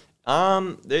tones,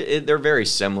 they're very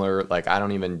similar. Like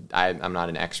I'm not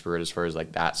an expert as far as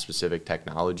like that specific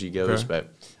technology goes,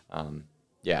 but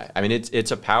yeah, I mean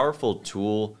it's a powerful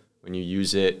tool when you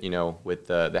use it, with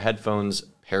the headphones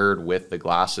paired with the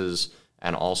glasses,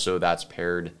 and also that's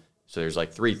paired. So there's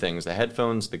like three things: the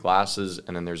headphones, the glasses,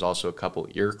 and then there's also a couple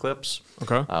ear clips,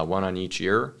 one on each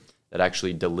ear, that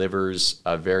actually delivers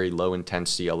a very low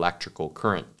intensity electrical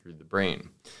current through the brain.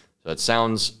 So it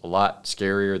sounds a lot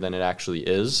scarier than it actually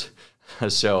is.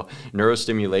 So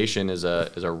neurostimulation is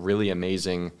a really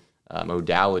amazing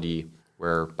modality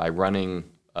where by running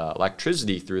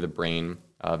electricity through the brain,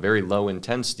 very low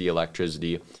intensity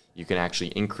electricity, you can actually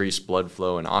increase blood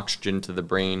flow and oxygen to the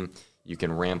brain. You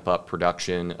can ramp up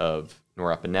production of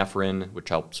norepinephrine, which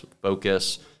helps with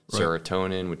focus,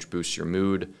 serotonin, which boosts your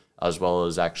mood, as well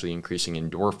as actually increasing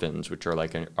endorphins, which are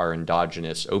like our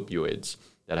endogenous opioids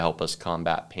that help us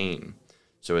combat pain.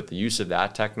 So with the use of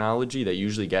that technology, that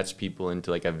usually gets people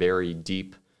into like a very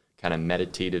deep kind of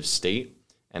meditative state,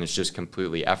 and it's just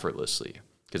completely effortlessly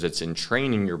because it's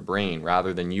entraining your brain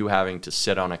rather than you having to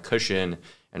sit on a cushion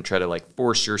and try to like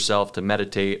force yourself to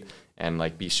meditate and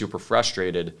like be super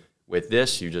frustrated. With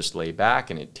this, you just lay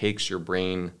back and it takes your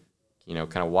brain,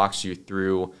 kind of walks you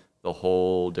through the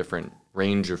whole different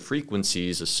range of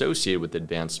frequencies associated with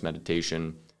advanced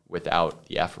meditation without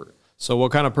the effort. So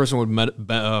what kind of person would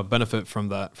benefit from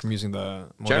that, from using the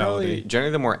modality?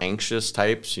 Generally the more anxious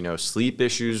types, sleep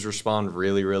issues respond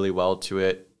really, really well to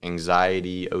it.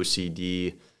 Anxiety,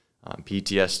 OCD,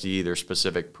 PTSD, there's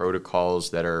specific protocols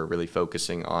that are really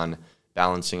focusing on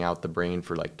balancing out the brain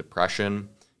for like depression,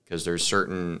 because there's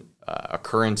certain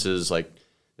occurrences, like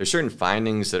there's certain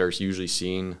findings that are usually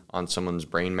seen on someone's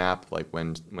brain map. Like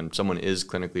when someone is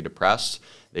clinically depressed,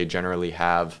 they generally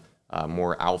have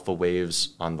more alpha waves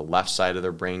on the left side of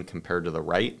their brain compared to the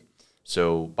right.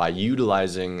 So by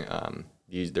utilizing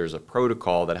there's a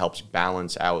protocol that helps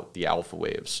balance out the alpha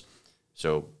waves,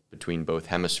 so between both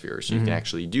hemispheres. So you can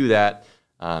actually do that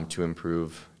to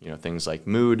improve, things like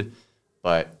mood,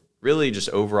 but really just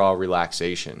overall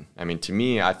relaxation. I mean, to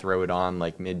me, I throw it on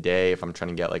like midday if I'm trying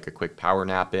to get like a quick power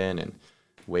nap in and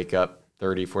wake up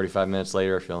 30, 45 minutes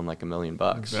later feeling like $1 million.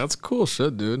 That's cool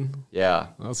shit, dude. Yeah.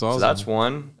 That's awesome. So that's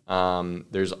one.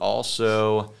 There's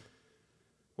also,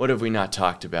 what have we not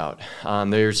talked about?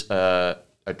 There's a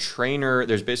trainer.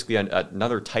 There's basically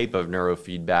another type of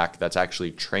neurofeedback that's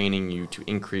actually training you to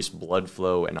increase blood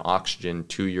flow and oxygen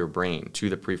to your brain, to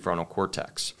the prefrontal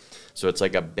cortex. So it's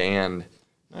like a band.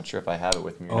 I'm not sure if I have it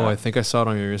with me or not. I think I saw it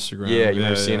on your Instagram. Yeah, you might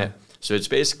have seen it. So it's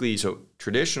basically,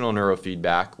 traditional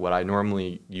neurofeedback, what I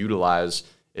normally utilize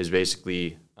is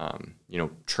basically,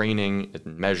 training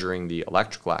and measuring the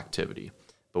electrical activity.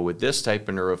 But with this type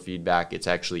of neurofeedback, it's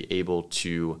actually able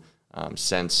to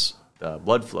sense the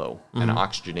blood flow and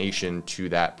oxygenation to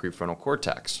that prefrontal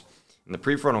cortex. And the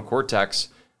prefrontal cortex,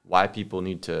 why people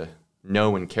need to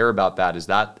know and care about that is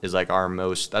that's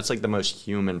like the most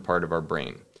human part of our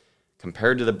brain.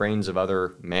 Compared to the brains of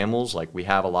other mammals, like we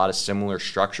have a lot of similar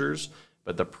structures,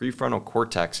 but the prefrontal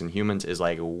cortex in humans is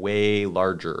like way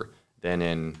larger than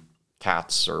in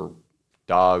cats or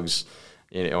dogs.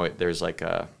 There's like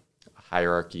a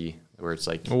hierarchy where it's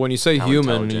like. Well, when you say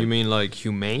human, you mean like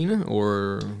humane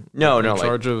or no, in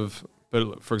charge of,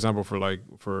 but for example, for I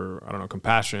don't know,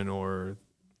 compassion or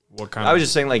what kind? I was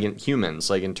just saying like in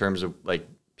humans, like in terms of like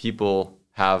people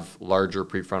have larger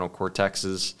prefrontal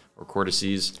cortexes or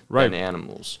cortices than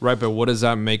animals. Right, but what does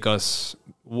that make us?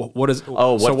 What is? Okay.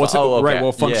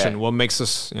 What function? Yeah. What makes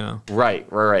us? Yeah.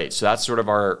 Right. So that's sort of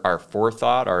our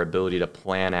forethought, our ability to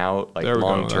plan out like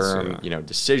long-term,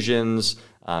 decisions,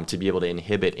 to be able to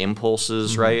inhibit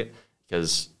impulses, right?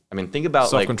 Because I mean, think about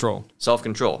self-control.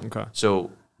 Self-control. Okay.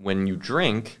 So when you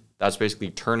drink, that's basically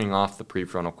turning off the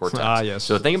prefrontal cortex. Yes.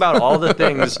 So think about all the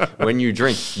things when you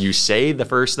drink. You say the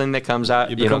first thing that comes out.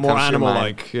 You become more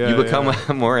animal-like. You become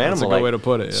more animal-like. That's a good way to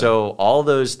put it. Yeah. So all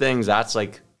those things, that's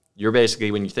like, you're basically,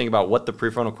 when you think about what the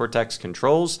prefrontal cortex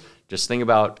controls, just think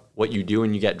about what you do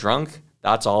when you get drunk.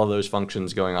 That's all of those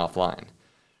functions going offline.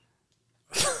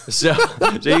 So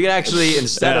you can actually,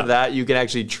 instead of that, you can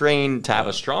actually train to have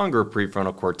a stronger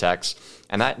prefrontal cortex.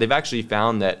 And that they've actually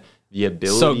found that the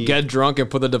ability. So get drunk and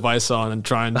put the device on and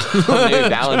try and maybe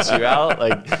balance you out,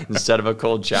 like instead of a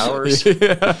cold shower.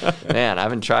 Yeah. Man, I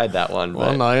haven't tried that one.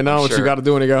 Well, now you know what you got to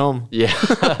do when you get home.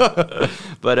 Yeah.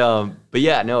 but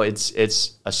yeah, no,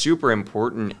 it's a super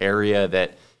important area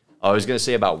that I was going to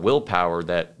say about willpower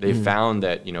that they found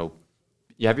that,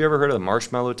 have you ever heard of the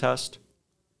marshmallow test?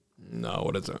 No,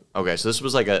 what is it? Okay, so this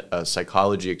was like a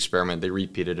psychology experiment. They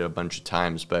repeated it a bunch of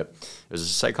times, but it was a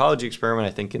psychology experiment,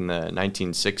 I think, in the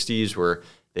 1960s where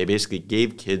they basically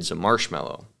gave kids a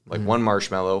marshmallow. Like one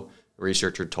marshmallow, the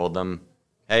researcher told them,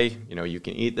 hey, you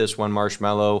can eat this one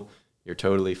marshmallow, you're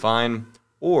totally fine.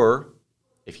 Or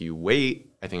if you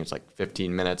wait, I think it's like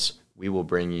 15 minutes, we will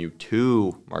bring you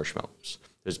 2 marshmallows.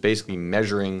 It's basically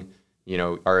measuring,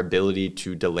 our ability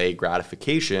to delay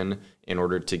gratification in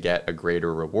order to get a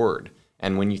greater reward.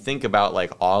 And when you think about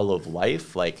like all of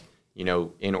life, like,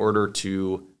 in order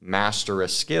to master a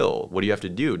skill, what do you have to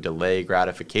do? Delay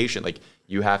gratification. Like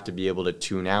you have to be able to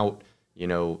tune out,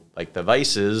 like the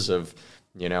vices of,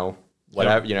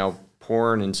 whatever,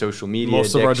 porn and social media.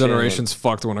 Most of our generation's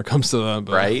fucked when it comes to that.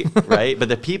 But. Right. But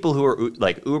the people who are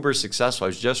like uber successful, I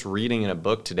was just reading in a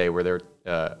book today where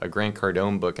a Grant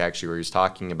Cardone book actually, where he's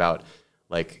talking about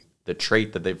like the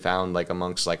trait that they've found like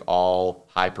amongst like all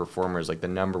high performers, like the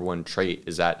number one trait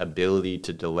is that ability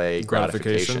to delay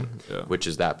gratification. Which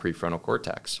is that prefrontal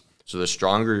cortex. So the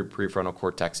stronger your prefrontal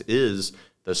cortex is,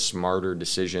 the smarter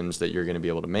decisions that you're going to be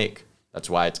able to make. That's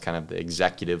why it's kind of the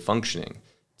executive functioning.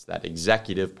 It's that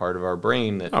executive part of our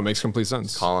brain that makes complete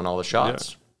sense. Calling all the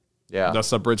shots. Yeah. That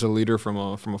separates a leader from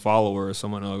a follower, or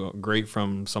someone great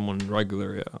from someone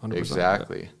regular. Yeah, 100%.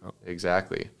 Exactly. Yeah.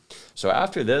 Exactly. So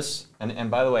after this,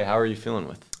 and by the way, how are you feeling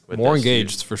with more this?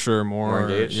 Engaged for sure. More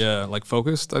engaged. Yeah, like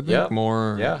focused. I think. Yep.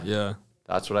 More. Yeah.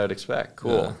 That's what I would expect.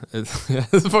 Cool. Yeah.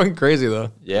 It's fucking crazy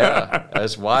though. Yeah,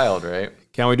 that's wild, right?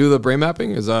 Can we do the brain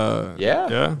mapping?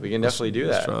 Yeah. We can definitely do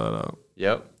that. Let's try that out.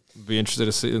 Yep. Be interested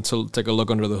to see take a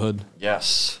look under the hood.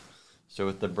 Yes. So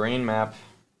with the brain map.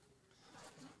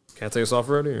 Can I take us off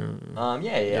already? Or?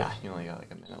 Yeah. You only got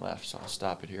like a minute left, so I'll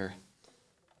stop it here.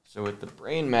 So with the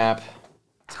brain map.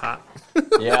 It's hot.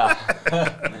 Yeah.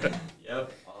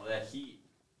 Yep. that heat.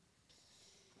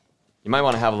 You might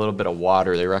want to have a little bit of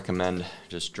water. They recommend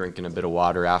just drinking a bit of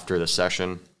water after the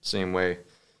session. Same way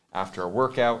after a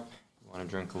workout, you want to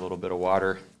drink a little bit of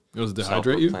water. Does it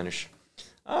dehydrate you?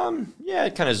 Yeah,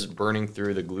 it kind of is burning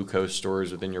through the glucose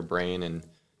stores within your brain, and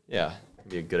yeah,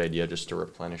 it'd be a good idea just to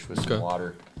replenish with some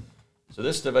water. So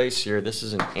this device here, this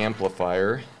is an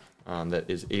amplifier that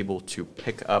is able to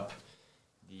pick up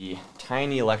the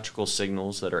tiny electrical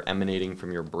signals that are emanating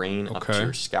from your brain up to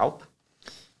your scalp.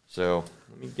 So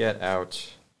let me get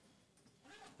out.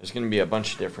 There's going to be a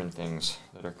bunch of different things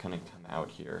that are going to come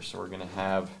out here. So we're going to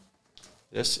have,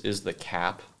 this is the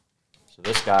cap. So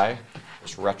this guy,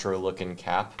 this retro-looking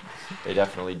cap, they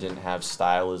definitely didn't have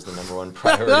style as the #1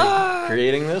 priority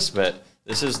creating this, but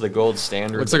this is the gold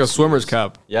standard. It's like a swimmer's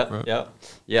cap. Yep, right? yep.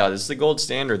 Yeah, this is the gold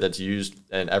standard that's used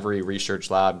in every research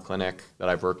lab, clinic that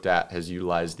I've worked at has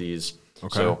utilized these.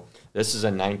 Okay. So this is a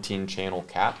 19-channel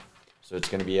cap. So it's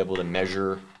going to be able to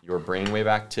measure your brainwave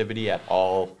activity at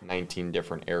all 19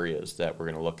 different areas that we're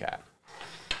going to look at.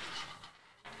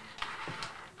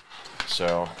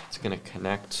 So it's going to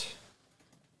connect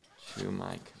to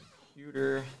my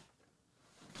computer.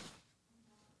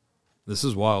 This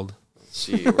is wild. Let's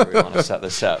see where we want to set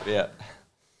this up. Yeah.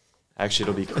 Actually,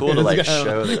 it'll be cool to like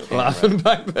show the camera. Laughing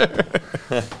back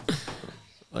there.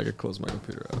 I could close my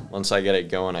computer out. Once I get it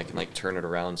going, I can like turn it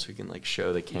around so we can like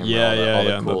show the camera all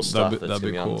the cool stuff that's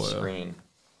gonna be on the screen.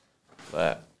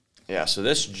 But yeah, so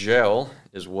this gel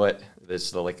is like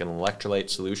an electrolyte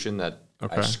solution that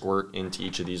I squirt into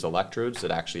each of these electrodes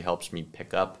that actually helps me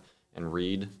pick up and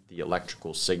read the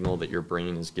electrical signal that your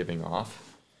brain is giving off.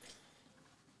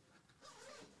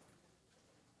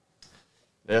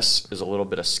 This is a little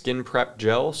bit of skin prep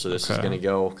gel, so this is going to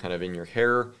go kind of in your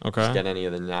hair. Just get any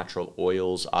of the natural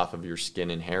oils off of your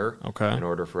skin and hair in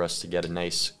order for us to get a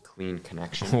nice, clean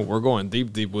connection. Oh, we're going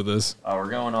deep with this. Oh, we're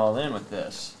going all in with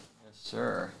this. Yes,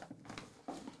 sir.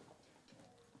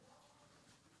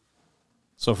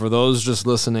 So for those just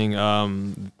listening,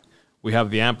 we have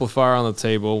the amplifier on the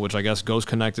table, which I guess goes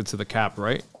connected to the cap,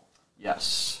 right?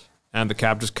 Yes. And the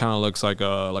cap just kind of looks like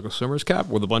a swimmer's cap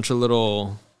with a bunch of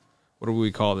little... What do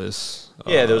we call this?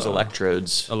 Yeah, those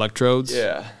electrodes. Electrodes?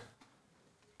 Yeah.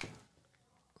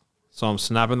 So I'm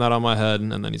snapping that on my head,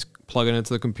 and then he's plugging it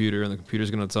into the computer, and the computer's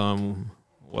going to tell him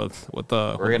what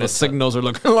the signals are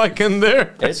looking like in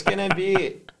there. It's going to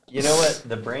be, you know what,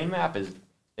 the brain map is,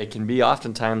 it can be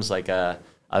oftentimes like a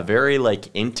very like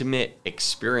intimate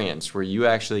experience where you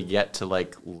actually get to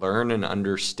like learn and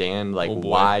understand like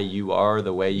why you are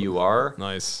the way you are.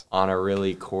 Nice. On a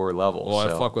really core level. Well,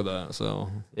 I fuck with that, so.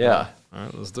 Yeah. All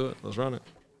right, let's do it. Let's run it.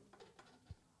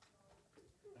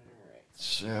 All right,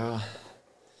 so.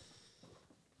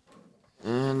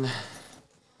 And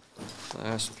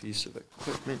last piece of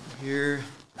equipment here.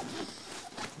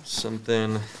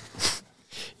 Something.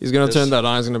 He's going to turn that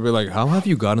on. He's going to be like, how have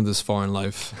you gotten this far in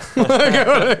life?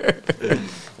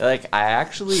 Like, I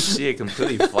actually see it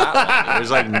completely flat.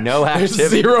 There's like no activity.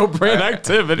 There's zero brain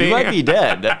activity. You might be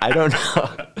dead. I don't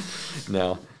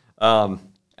know. No.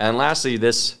 And lastly,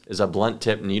 this is a blunt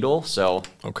tip needle. So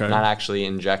I'm not actually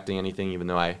injecting anything, even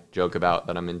though I joke about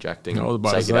that I'm injecting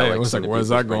psychedelics. I was like, where's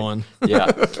that going?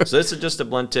 Yeah. So this is just a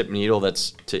blunt tip needle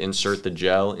that's to insert the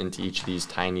gel into each of these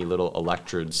tiny little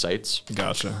electrode sites.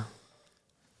 Gotcha.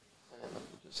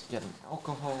 Just get an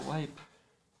alcohol wipe.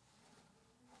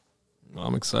 Well,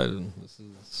 I'm excited.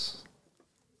 This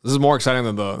is more exciting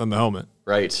than the helmet.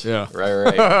 Right. Yeah.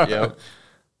 Right. Yep.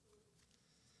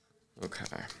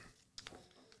 Okay.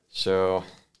 So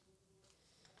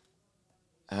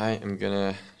I am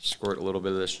gonna squirt a little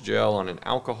bit of this gel on an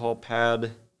alcohol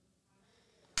pad.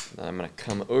 Then I'm gonna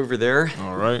come over there.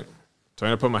 All right. Do I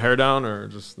need to put my hair down, or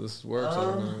just this works?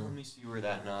 Let me see where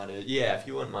that knot is. Yeah, if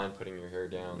you wouldn't mind putting your hair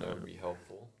down, that would be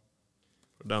helpful.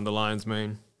 Put down the lines,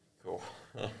 man. Cool.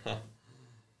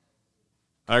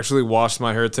 I actually washed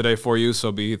my hair today for you,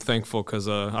 so be thankful, because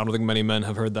I don't think many men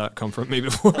have heard that come from me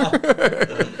before.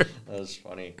 That's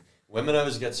funny. Women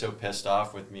always get so pissed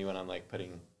off with me when I'm like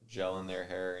putting gel in their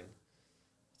hair, and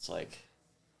it's like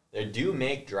they do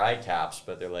make dry caps,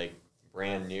 but they're like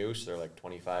brand new, so they're like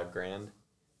 25 grand.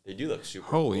 They do look super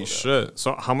cool. Holy shit.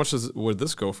 So how much would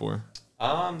this go for?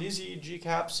 These EEG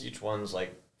caps, each one's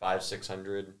like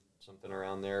 $500-600, something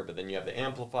around there. But then you have the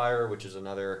amplifier, which is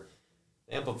another.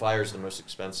 The amplifier is the most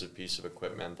expensive piece of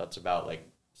equipment. That's about like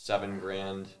 $7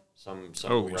 grand. Some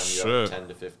will run you up 10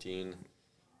 to 15.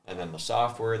 And then the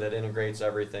software that integrates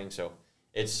everything. So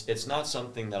it's not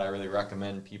something that I really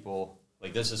recommend people.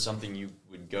 Like, this is something you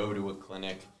would go to a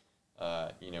clinic,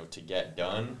 to get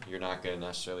done. You're not going to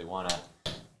necessarily want to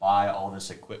buy all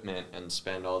this equipment and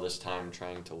spend all this time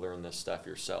trying to learn this stuff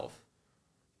yourself.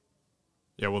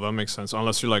 Yeah, well, that makes sense.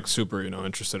 Unless you're like super,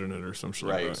 interested in it or some shit.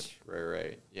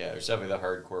 Right. Yeah, there's definitely the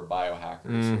hardcore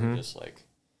biohackers who are just like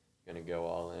gonna go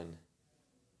all in.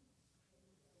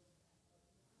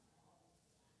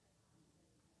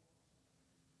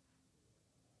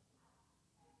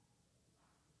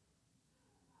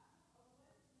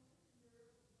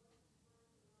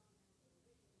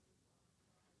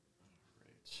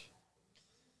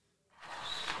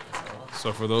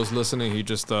 So for those listening, he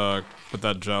just put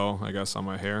that gel, I guess, on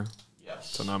my hair.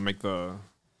 Yes. To not make to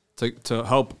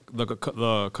help the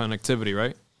connectivity,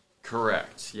 right?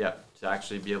 Correct. Yeah. To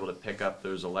actually be able to pick up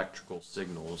those electrical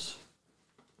signals.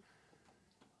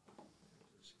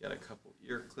 Just got a couple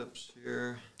ear clips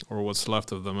here. Or what's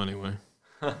left of them anyway.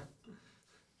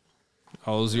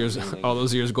 all those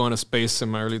years going to space in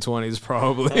my early 20s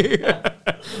probably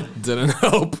didn't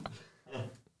help.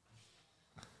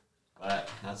 But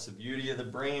that's the beauty of the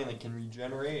brain. It can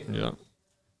regenerate and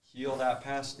heal that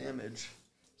past damage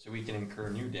so we can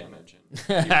incur new damage.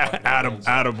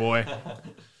 Attaboy.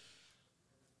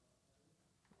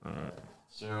 All right.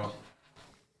 So I'm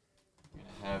going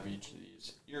to have each of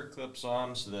these ear clips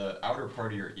on. So the outer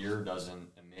part of your ear doesn't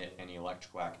emit any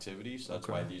electrical activity. So that's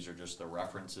why these are just the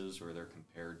references where they're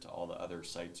compared to all the other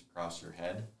sites across your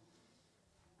head.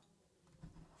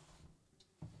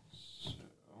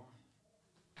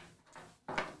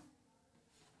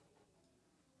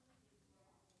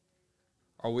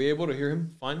 Are we able to hear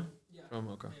him fine? Yeah.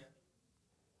 Okay.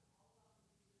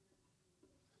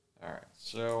 All right.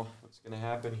 So what's going to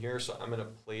happen here? So I'm going to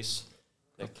place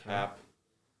the cap.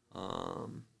 I'll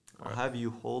have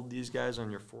you hold these guys on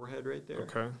your forehead right there.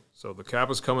 Okay. So the cap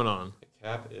is coming on. The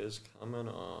cap is coming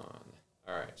on.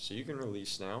 All right. So you can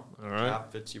release now. All right. The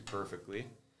cap fits you perfectly.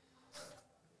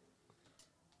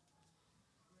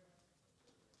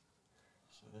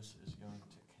 So this is going to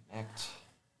connect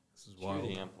to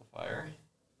the amplifier,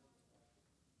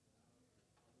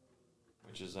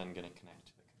 which is then going to connect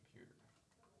to the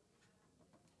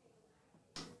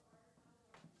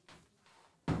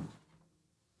computer.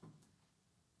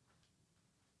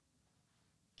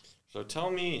 So tell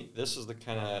me, this is the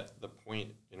kind of the point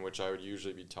in which I would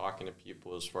usually be talking to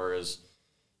people as far as,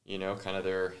 kind of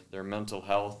their mental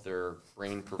health, their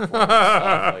brain performance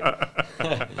stuff.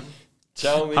 Like,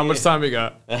 tell me. How much time you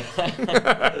got?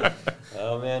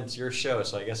 Oh man, it's your show,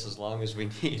 so I guess as long as we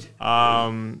need. No,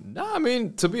 I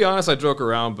mean, to be honest, I joke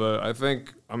around, but I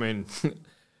think,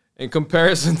 in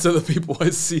comparison to the people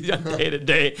I see on day to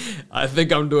day, I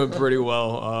think I'm doing pretty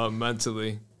well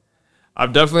mentally. I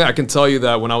can tell you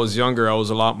that when I was younger, I was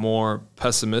a lot more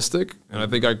pessimistic, and I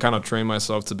think I kind of trained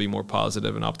myself to be more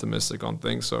positive and optimistic on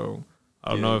things. So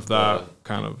I don't know if that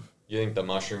You think the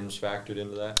mushrooms factored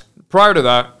into that? Prior to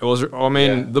that, it was.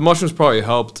 The mushrooms probably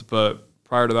helped, but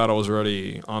prior to that, I was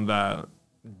already on that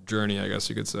journey, I guess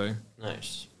you could say.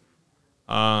 Nice.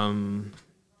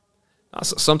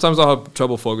 Sometimes I'll have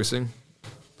trouble focusing,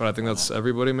 but I think that's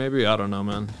everybody. Maybe I don't know,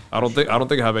 man. I don't think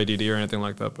I have ADD or anything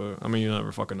like that. But you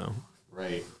never fucking know.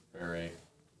 Right.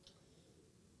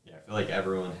 Yeah, I feel like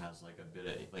everyone has like a bit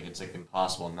of it's like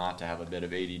impossible not to have a bit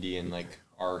of ADD in like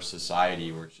our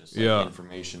society, where it's just like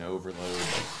information overload,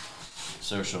 like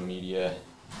social media.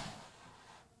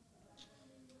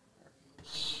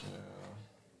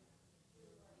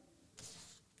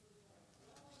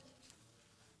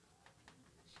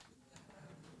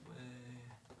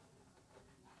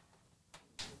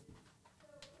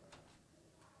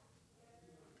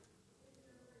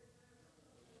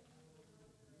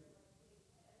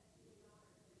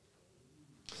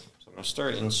 I'm going to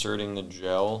start inserting the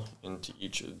gel into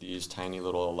each of these tiny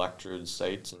little electrode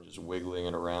sites and just wiggling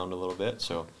it around a little bit.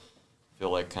 So I feel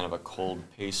like kind of a cold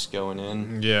paste going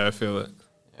in. Yeah, I feel it.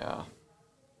 Yeah.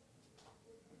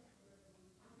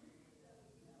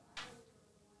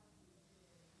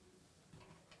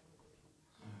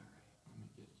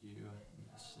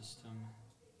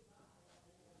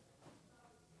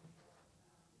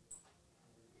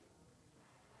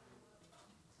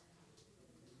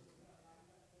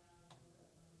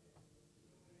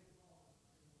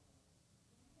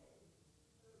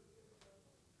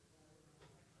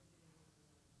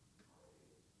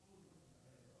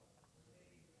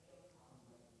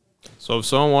 So if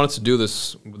someone wanted to do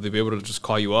this, would they be able to just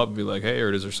call you up and be like, hey,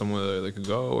 or is there somewhere that they could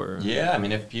go? Or yeah,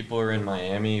 if people are in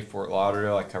Miami, Fort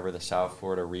Lauderdale, I cover the South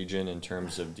Florida region in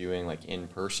terms of doing like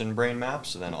in-person brain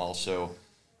maps. And then also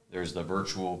there's the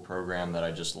virtual program that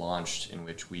I just launched in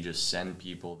which we just send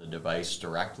people the device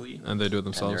directly. And they do it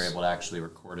themselves. And they're able to actually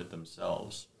record it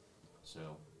themselves.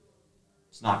 So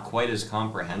it's not quite as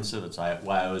comprehensive. It's why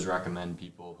I always recommend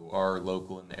people who are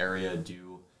local in the area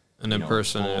do an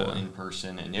in-person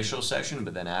in-person initial session,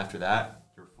 but then after that,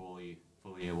 you're fully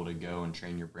able to go and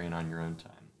train your brain on your own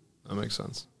time. That makes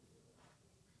sense.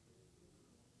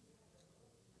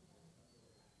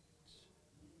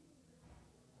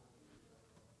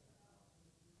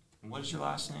 What is your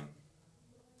last name?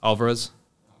 Alvarez.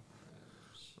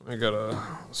 I got a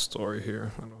story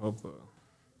here. I don't hope the...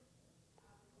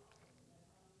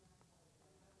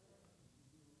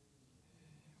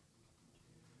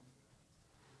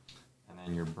 And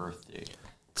then your birthday.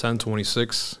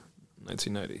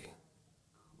 10/26/1990.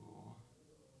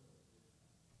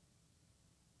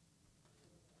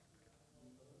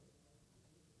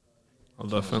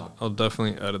 Cool. I'll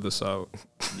definitely edit this out.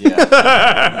 Yeah.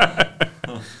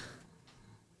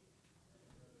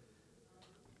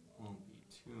 Won't be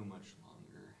too much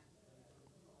longer.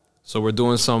 So we're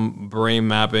doing some brain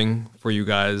mapping for you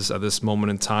guys at this moment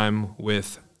in time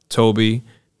with Toby,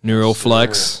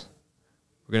 Neuroflex. Sure.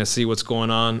 We're going to see what's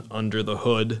going on under the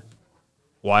hood,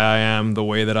 why I am the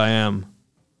way that I am.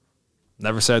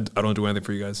 Never said I don't do anything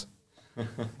for you guys. Brain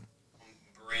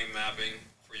mapping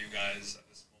for you guys at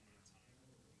this moment in time.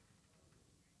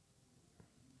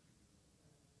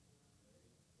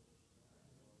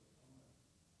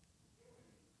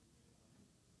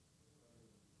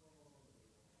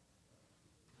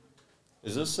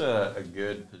 Is this a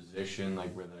good position,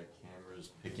 like where the camera's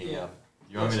picking up?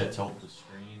 Do you want me to tilt the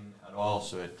screen at all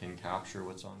so it can capture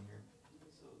what's on here?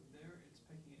 So there it's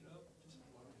picking it up. Just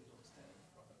why don't you don't stand in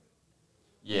front of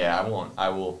it? Yeah, I won't. I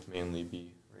will mainly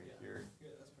be right here.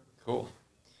 Yeah, that's perfect. Cool.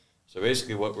 So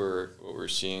basically, what we're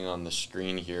seeing on the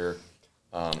screen here.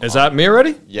 Is that me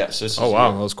already? Yes. This is Oh wow,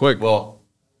 you. that was quick. Well,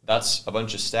 that's a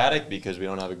bunch of static because we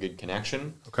don't have a good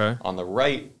connection. Okay. On the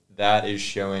right, that is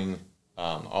showing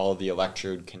all of the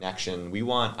electrode connection. We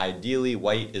want, ideally,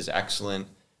 white is excellent,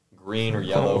 green or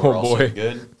yellow are also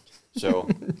good. So,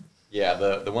 yeah,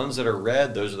 the ones that are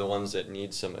red, those are the ones that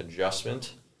need some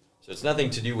adjustment. So it's nothing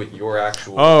to do with your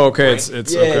actual. Oh, okay. brain.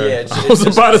 It's yeah, okay. Yeah, I was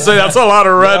about to say that's a lot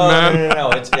of red, no, man.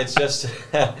 No. It's just,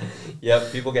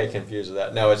 yep. People get confused with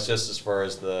that. No, it's just as far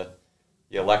as the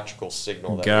electrical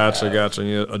signal. That Gotcha. we have.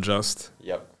 You adjust.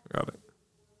 Yep. Got it.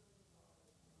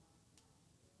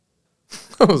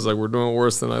 I was like, we're doing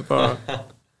worse than I thought.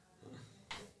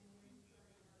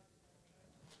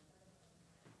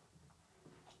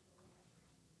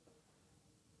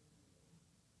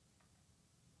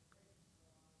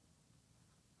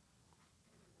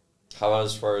 How about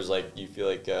as far as like you feel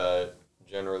like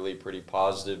generally pretty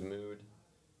positive mood?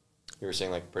 You were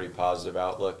saying like pretty positive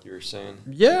outlook. You were saying.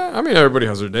 Yeah, I mean everybody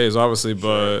has their days, obviously,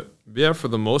 Sure. but yeah, for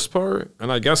the most part,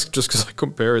 and I guess just because I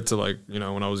compare it to like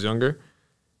when I was younger,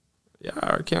 yeah,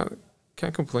 I can't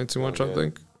complain too much. Good. I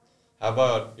think. How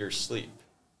about your sleep?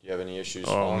 Do you have any issues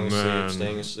falling asleep,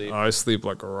 staying asleep? I sleep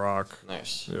like a rock.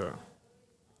 Nice. Yeah,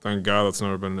 thank God that's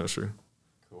never been an issue.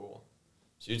 Cool.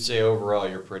 So you'd say overall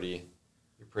you're pretty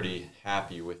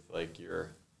happy with like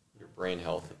your brain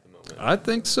health at the moment. I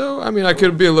think so. I mean, I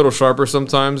could be a little sharper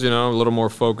sometimes, a little more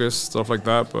focused, stuff like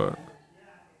that, but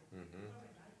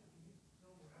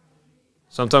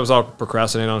sometimes I'll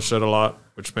procrastinate on shit a lot,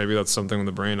 which maybe that's something with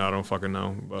the brain. I don't fucking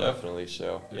know. But Definitely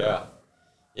so. Yeah.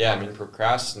 Yeah, I mean,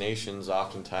 procrastinations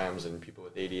oftentimes, and people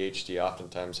with ADHD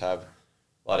oftentimes have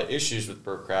a lot of issues with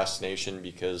procrastination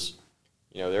because,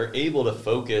 they're able to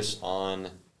focus on,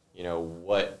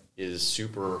 what is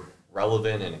super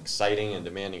relevant and exciting and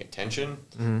demanding attention.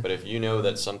 But if you know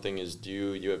that something is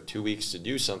due, you have 2 weeks to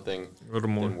do something, a little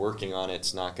more. then working on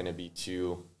it's not going to be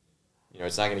too,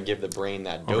 it's not going to give the brain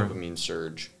that dopamine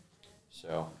surge.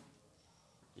 So,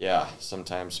 yeah,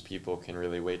 sometimes people can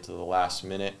really wait till the last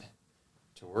minute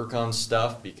to work on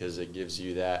stuff because it gives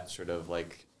you that sort of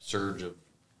like surge of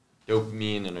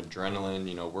dopamine and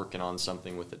adrenaline, working on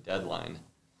something with a deadline.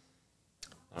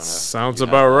 I don't know. Sounds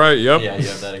about right. Yep. Yeah, you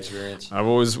have that experience. I've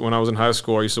always, when I was in high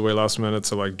school, I used to wait last minute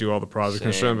to like do all the projects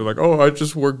and shit and be like, oh, I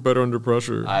just work better under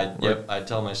pressure. I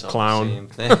tell myself clown.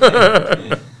 the same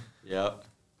thing. Yep.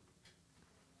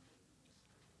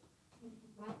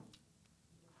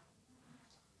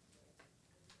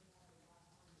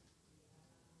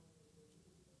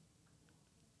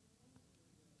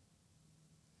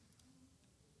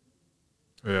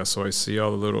 Yeah, so I see all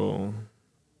the little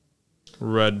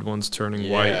red ones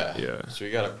turning white. Yeah. So we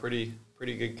got a pretty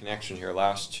good connection here.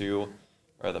 Last two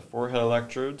are the forehead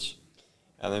electrodes.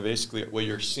 And then basically what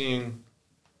you're seeing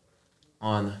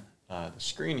on the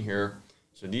screen here,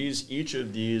 so each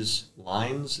of these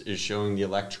lines is showing the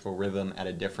electrical rhythm at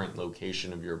a different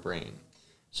location of your brain.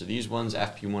 So these ones,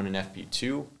 FP1 and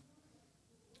FP2,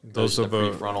 Those are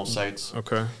the prefrontal sites.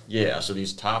 Okay. Yeah, so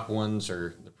these top ones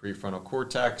are the prefrontal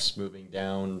cortex, moving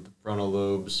down the frontal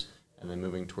lobes, and then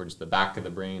moving towards the back of the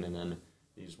brain, and then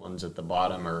these ones at the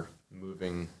bottom are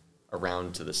moving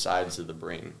around to the sides of the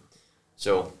brain.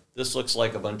 So this looks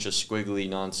like a bunch of squiggly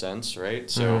nonsense, right?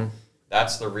 So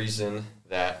that's the reason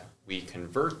that we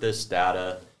convert this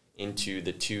data into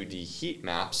the 2D heat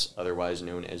maps, otherwise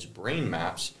known as brain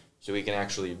maps, so we can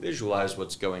actually visualize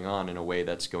what's going on in a way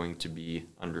that's going to be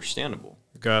understandable.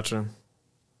 Gotcha.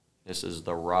 This is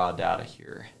the raw data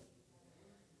here.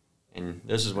 And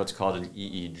this is what's called an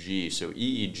EEG. So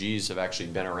EEGs have actually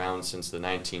been around since the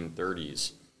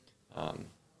 1930s.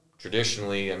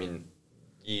 Traditionally, I mean,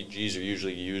 EEGs are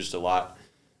usually used a lot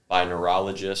by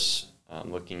neurologists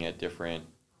looking at different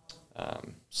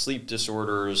sleep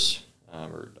disorders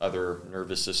or other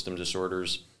nervous system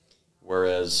disorders,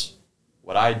 whereas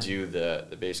what I do,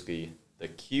 basically the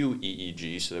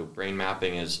QEEG, so brain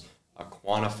mapping is a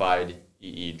quantified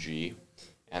EEG,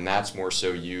 and that's more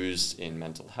so used in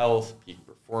mental health, peak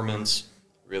performance,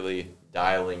 really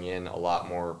dialing in a lot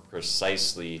more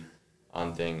precisely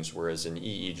on things, whereas an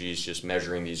EEG is just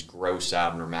measuring these gross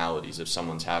abnormalities if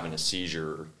someone's having a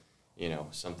seizure or,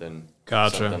 something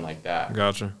like that.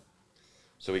 Gotcha.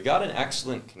 So we got an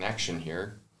excellent connection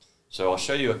here. So I'll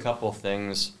show you a couple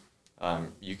things.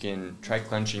 You can try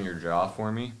clenching your jaw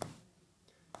for me.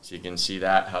 So you can see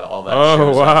that, how all that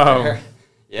shows up there.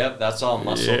 Yep, that's all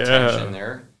muscle tension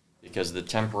there, because the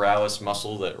temporalis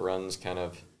muscle that runs kind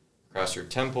of across your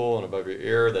temple and above your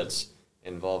ear that's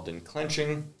involved in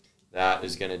clenching, that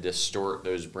is going to distort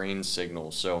those brain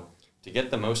signals. So to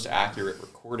get the most accurate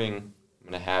recording, I'm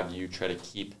going to have you try to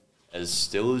keep as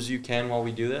still as you can while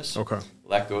we do this. Okay.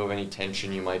 Let go of any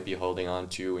tension you might be holding on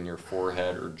to in your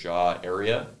forehead or jaw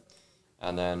area.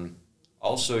 And then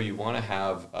also you want to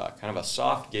have kind of a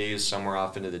soft gaze somewhere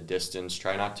off into the distance.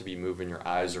 Try not to be moving your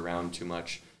eyes around too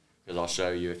much, because I'll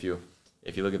show you if you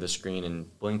look at the screen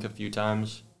and blink a few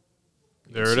times.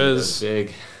 There it is.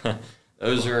 Big.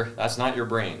 That's not your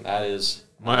brain. That is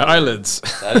my eyelids.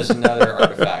 That is another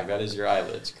artifact. That is your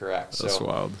eyelids, correct. That's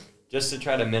wild. Just to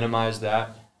try to minimize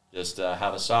that, just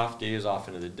have a soft gaze off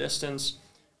into the distance.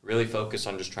 Really focus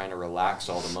on just trying to relax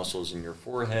all the muscles in your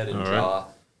forehead and jaw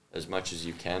as much as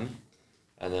you can.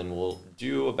 And then we'll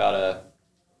do about a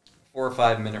 4 or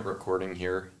 5 minute recording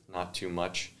here, not too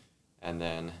much. And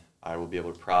then I will be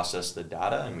able to process the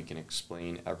data and we can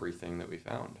explain everything that we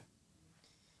found.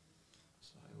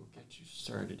 So I will get you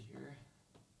started here.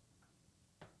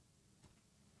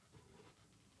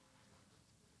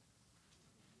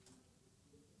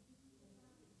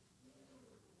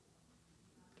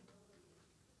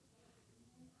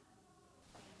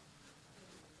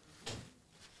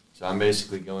 So I'm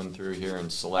basically going through here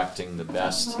and selecting the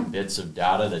best bits of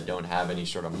data that don't have any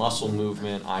sort of muscle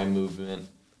movement, eye movement,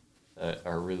 that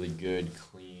are really good,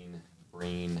 clean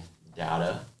brain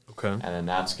data. Okay. And then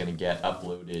that's going to get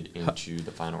uploaded into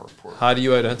the final report. How do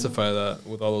you identify that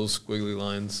with all those squiggly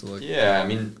lines? Yeah, I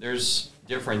mean, there's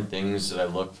different things that I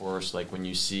look for. So like when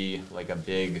you see like a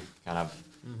big kind of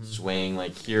swaying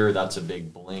like here, that's a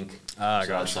big blink. So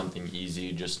that's something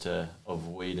easy just to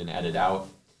avoid and edit out.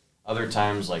 Other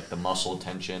times, like the muscle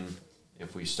tension,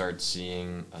 if we start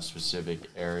seeing a specific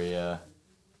area,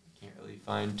 I can't really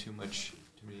find too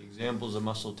many examples of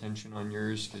muscle tension on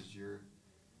yours, because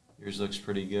yours looks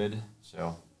pretty good.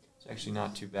 So it's actually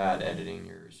not too bad editing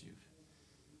yours.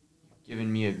 You've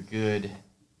given me a good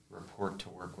report to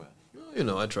work with.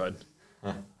 Well, I tried.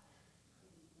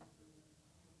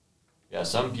 Yeah,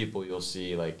 some people you'll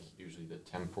see, like, usually the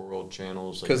temporal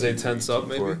channels. Because they tense up,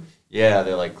 maybe? Yeah,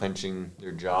 they're, like, clenching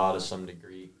their jaw to some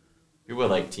degree. People with,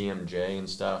 like, TMJ and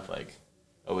stuff, like,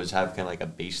 always have kind of like a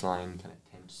baseline kind of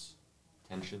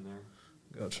tension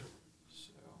there. Gotcha.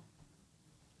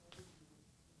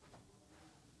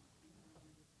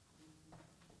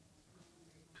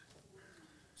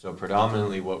 So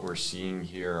predominantly what we're seeing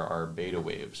here are beta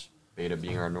waves. Beta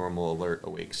being our normal alert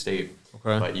awake state.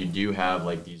 Okay. But you do have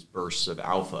like these bursts of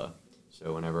alpha.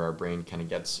 So whenever our brain kind of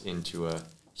gets into a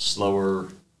slower,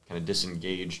 kind of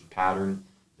disengaged pattern,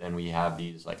 then we have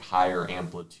these like higher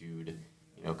amplitude,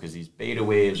 because these beta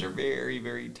waves are very,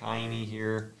 very tiny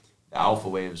here. The alpha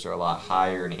waves are a lot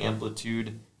higher in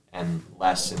amplitude and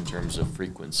less in terms of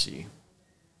frequency.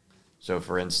 So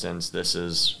for instance, this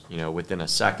is, within a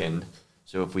second.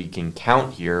 So if we can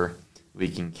count here, we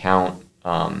can count,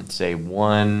 say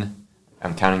 1,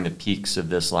 I'm counting the peaks of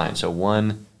this line. So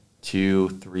 1, 2,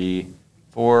 3,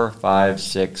 4, 5,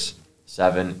 6,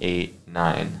 7, 8,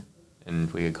 9.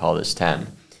 And we could call this 10.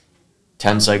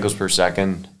 10 cycles per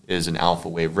second is an alpha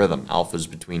wave rhythm. Alpha is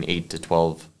between 8 to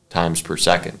 12 times per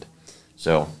second.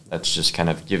 So that's just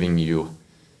kind of giving you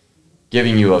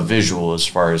a visual as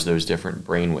far as those different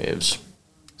brain waves.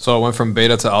 So it went from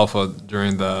beta to alpha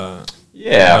during the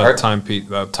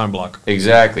time block.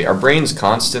 Exactly. Our brain's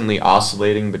constantly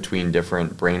oscillating between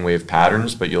different brainwave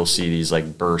patterns, but you'll see these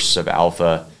like bursts of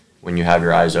alpha when you have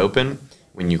your eyes open.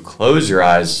 When you close your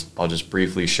eyes, I'll just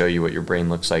briefly show you what your brain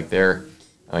looks like there.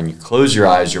 When you close your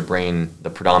eyes, your brain,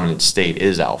 the predominant state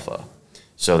is alpha.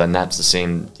 So then that's the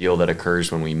same deal that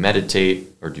occurs when we meditate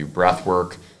or do breath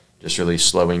work, just really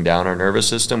slowing down our nervous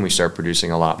system. We start producing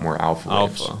a lot more alpha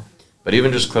waves. But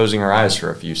even just closing our eyes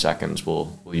for a few seconds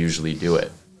will usually do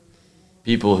it.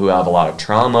 People who have a lot of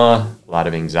trauma, a lot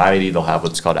of anxiety, they'll have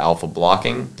what's called alpha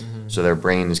blocking. Mm-hmm. So their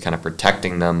brain is kind of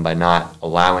protecting them by not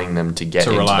allowing them to get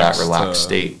into that relaxed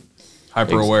state.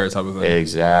 Hyper-aware type of thing.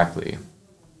 Exactly.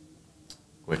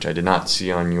 Which I did not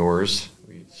see on yours.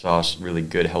 We saw really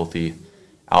good, healthy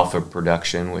alpha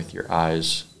production with your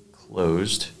eyes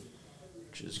closed,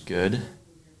 which is good.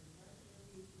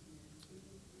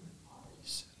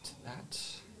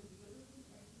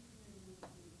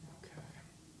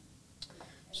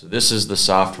 So this is the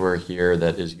software here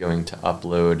that is going to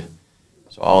upload.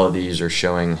 So all of these are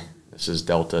showing, this is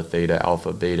delta, theta,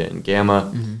 alpha, beta, and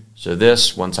gamma. Mm-hmm. So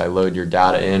this, once I load your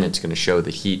data in, it's going to show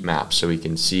the heat map so we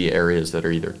can see areas that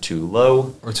are either too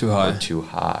low or too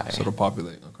high. So it'll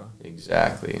populate, okay.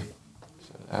 Exactly.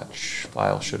 So that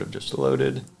file should have just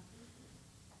loaded.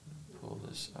 Pull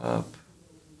this up.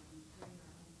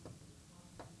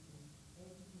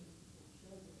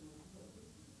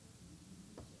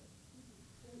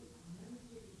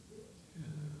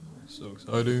 So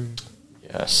exciting.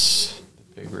 Yes,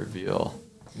 the big reveal.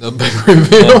 The big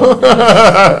reveal.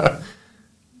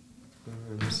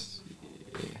 Let's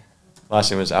see. Last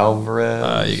name was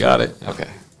Alvarez. You got it. Okay.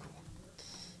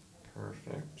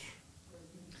 Perfect.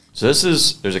 So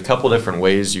there's a couple different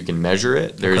ways you can measure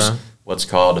it. There's what's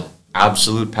called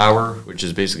absolute power, which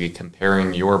is basically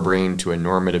comparing your brain to a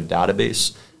normative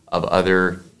database of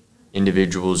other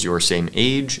individuals your same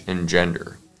age and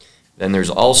gender. Then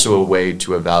there's also a way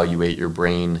to evaluate your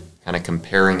brain, kind of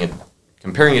comparing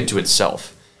it to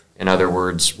itself. In other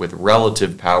words, with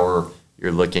relative power,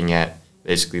 you're looking at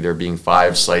basically there being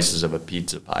 5 slices of a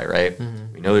pizza pie, right?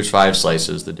 Mm-hmm. We know there's 5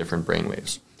 slices, the different brain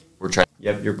waves.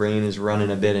 Your brain is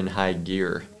running a bit in high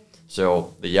gear.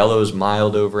 So the yellow is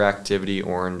mild overactivity,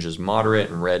 orange is moderate,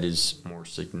 and red is more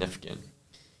significant.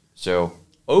 So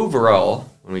overall,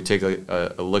 when we take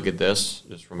a look at this,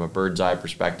 just from a bird's eye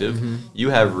perspective, you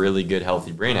have really good,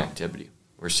 healthy brain activity.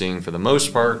 We're seeing, for the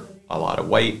most part, a lot of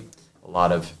white, a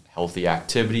lot of healthy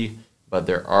activity, but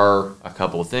there are a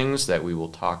couple of things that we will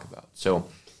talk about. So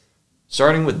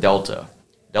starting with delta.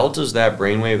 Delta is that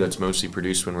brainwave that's mostly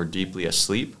produced when we're deeply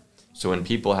asleep. So when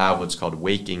people have what's called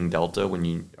waking delta, when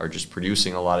you are just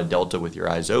producing a lot of delta with your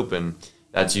eyes open,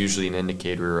 that's usually an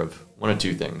indicator of one of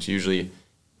two things. Usually,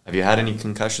 have you had any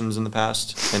concussions in the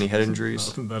past? Any head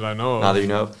injuries? Not that I know of. Not that you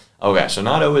know of? Okay, so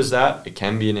not always that. It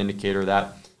can be an indicator of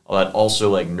that. Also,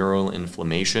 like neural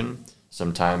inflammation.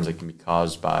 Sometimes it can be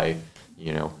caused by,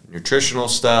 nutritional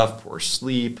stuff, poor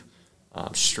sleep,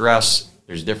 stress.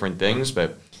 There's different things,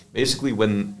 but basically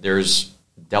when there's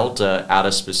delta at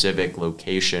a specific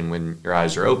location when your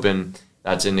eyes are open,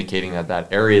 that's indicating that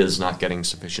that area is not getting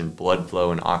sufficient blood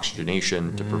flow and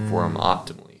oxygenation to perform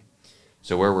optimally.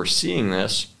 So where we're seeing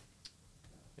this,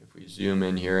 if we zoom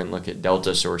in here and look at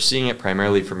delta, so we're seeing it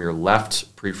primarily from your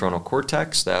left prefrontal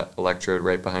cortex, that electrode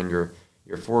right behind your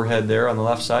forehead there on the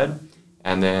left side,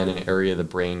 and then an area of the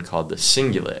brain called the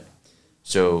cingulate.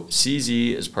 So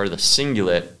CZ is part of the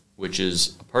cingulate, which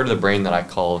is a part of the brain that I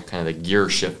call kind of the gear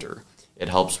shifter. It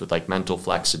helps with like mental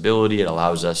flexibility. It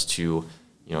allows us to,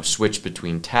 switch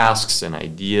between tasks and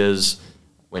ideas.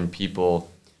 When people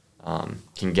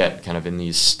can get kind of in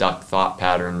these stuck thought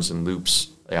patterns and loops,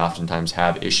 they oftentimes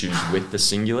have issues with the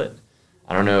cingulate.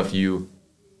 I don't know if you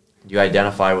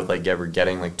identify with like ever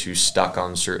getting like too stuck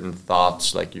on certain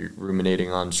thoughts, like you're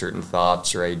ruminating on certain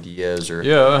thoughts or ideas, or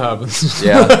yeah, that happens.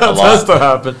 Yeah, a lot. Has to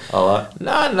happen. A lot.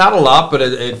 Not a lot, but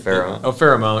a fair amount. A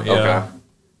fair amount. Yeah. Okay.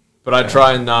 But I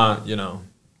try and not,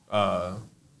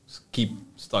 keep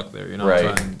stuck there.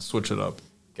 Right. Try and switch it up.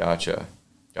 Gotcha.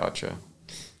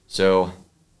 So.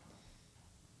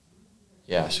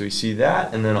 Yeah, so we see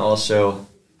that, and then also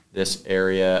this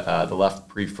area, the left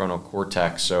prefrontal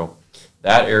cortex. So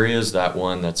that area is that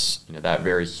one that's that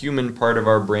very human part of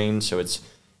our brain. So it's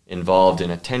involved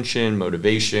in attention,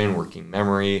 motivation, working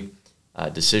memory,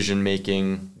 decision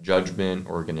making, judgment,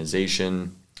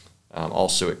 organization,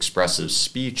 also expressive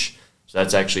speech. So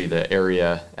that's actually the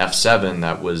area F7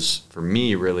 that was, for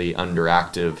me, really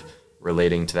underactive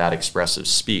relating to that expressive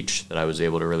speech that I was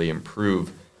able to really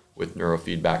improve with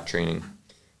neurofeedback training.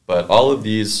 But all of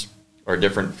these are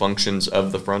different functions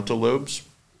of the frontal lobes.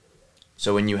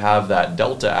 So when you have that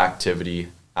delta activity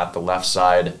at the left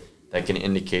side, that can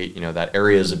indicate, that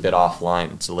area is a bit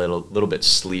offline. It's a little bit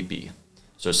sleepy.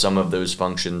 So some of those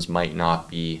functions might not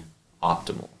be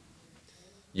optimal.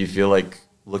 You feel like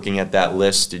looking at that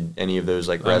list, did any of those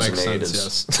resonate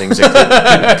as things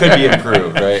that could be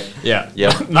improved, right? Yeah.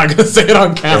 Yeah. Not going to say it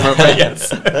on camera, but yes.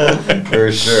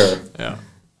 For sure. Yeah.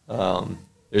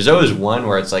 There's always one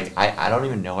where it's I don't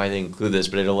even know why they include this,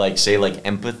 but it'll say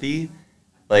empathy,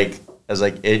 as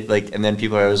it and then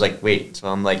people are always wait, so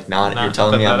I'm not you're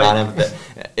telling me I'm not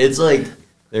empathetic. It's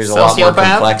there's a lot more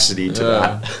complexity to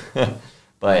that.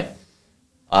 But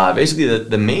basically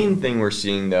the main thing we're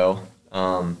seeing though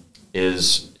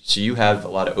is, so you have a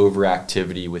lot of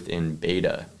overactivity within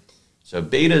beta. So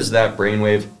beta is that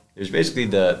brainwave. There's basically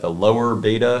the lower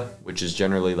beta, which is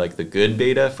generally the good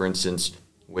beta. For instance,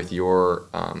 with your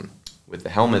with the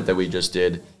helmet that we just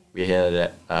did, we had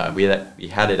it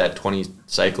at 20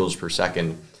 cycles per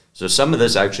second. So some of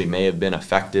this actually may have been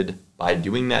affected by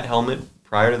doing that helmet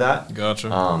prior to that.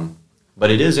 Gotcha. But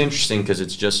it is interesting because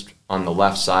it's just on the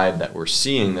left side that we're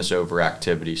seeing this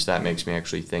overactivity. So that makes me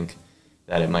actually think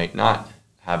that it might not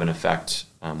have an effect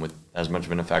with as much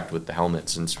of an effect with the helmet,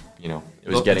 since it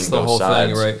was getting both whole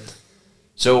sides. Thing, right?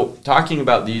 So talking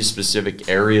about these specific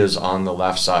areas on the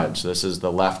left side, so this is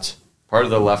the left part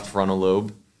of the left frontal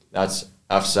lobe. That's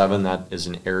F7. That is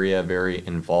an area very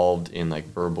involved in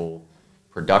verbal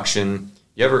production.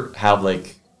 You ever have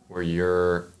where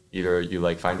you're either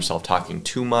you find yourself talking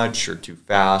too much or too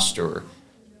fast, or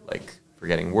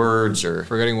forgetting words or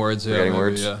forgetting words?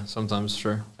 Yeah, sometimes,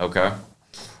 sure. Okay.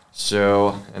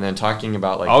 So, and then talking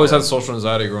about I always had social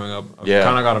anxiety growing up. I Yeah.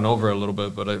 kind of gotten over it a little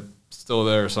bit, but it's still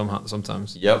there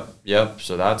sometimes. Yep.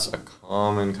 So that's a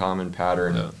common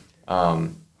pattern.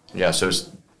 Yeah. So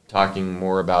talking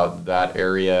more about that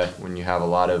area when you have a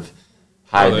lot of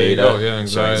high beta,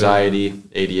 anxiety,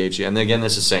 ADHD. And again,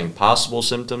 this is saying possible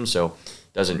symptoms, so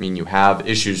doesn't mean you have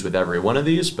issues with every one of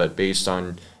these, but based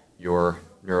on your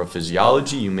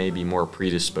neurophysiology, you may be more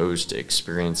predisposed to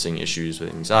experiencing issues with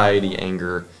anxiety,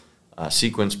 anger,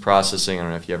 sequence processing. I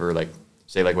don't know if you ever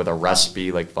say with a recipe,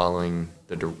 following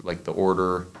the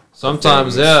order.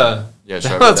 Sometimes, yeah. Yeah,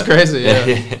 that's crazy.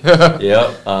 Yeah.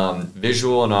 Yep.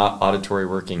 Visual and auditory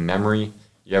working memory.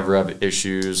 You ever have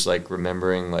issues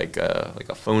remembering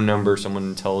a phone number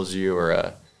someone tells you,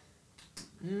 or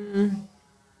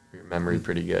your memory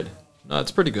pretty good? No,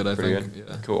 it's pretty good. I think. Good?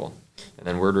 Yeah. Cool. And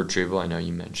then word retrieval. I know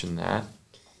you mentioned that.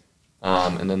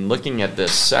 And then looking at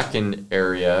this second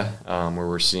area where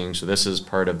we're seeing, so this is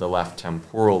part of the left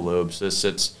temporal lobe. So this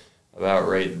sits about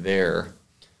right there.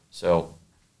 So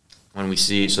when we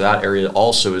see, so that area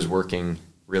also is working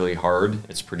really hard.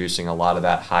 It's producing a lot of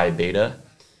that high beta.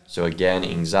 So again,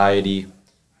 anxiety,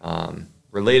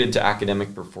 related to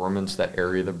academic performance, that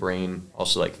area of the brain,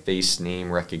 also face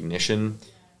name recognition.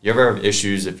 You ever have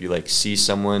issues if you see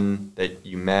someone that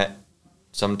you met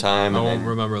sometime? I won't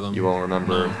remember them. You won't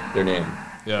remember their name.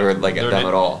 Yeah. Or them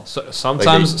at all. So,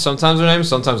 sometimes their name,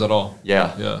 sometimes at all.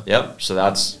 Yeah. Yeah. Yep. So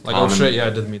that's oh shit, yeah,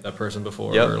 I did meet that person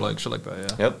before, Yep. or shit like that,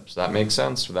 yeah. Yep. So that makes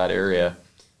sense for that area.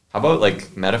 How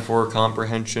about metaphor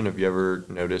comprehension? Have you ever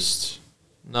noticed?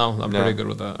 No, I'm pretty good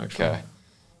with that, actually. Okay.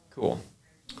 Cool.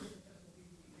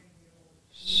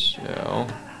 So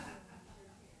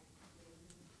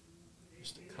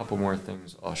just a couple more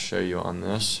things I'll show you on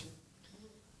this.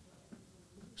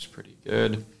 Looks pretty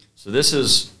good. So this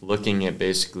is looking at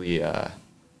basically the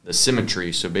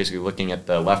symmetry. So basically looking at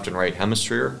the left and right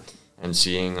hemisphere and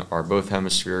seeing, are both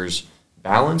hemispheres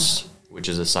balanced, which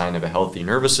is a sign of a healthy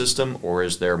nervous system, or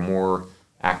is there more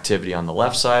activity on the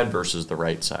left side versus the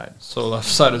right side? So left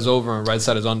side is over and right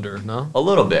side is under, no? A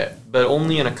little bit, but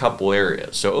only in a couple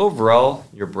areas. So overall,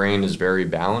 your brain is very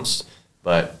balanced,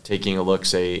 but taking a look,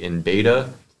 say, in beta,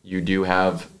 you do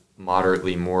have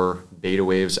moderately more beta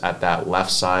waves at that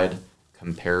left side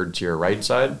compared to your right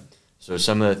side. So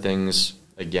some of the things,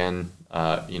 again,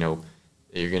 that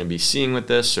you're going to be seeing with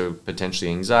this, so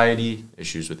potentially anxiety,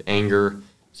 issues with anger,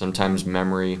 sometimes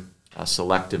memory,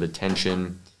 selective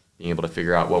attention, being able to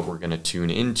figure out what we're going to tune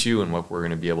into and what we're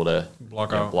going to be able to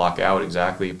block out,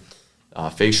 exactly.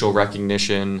 Facial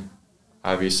recognition,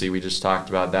 obviously we just talked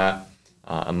about that.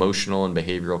 Emotional and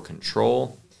behavioral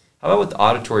control. How about with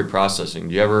auditory processing?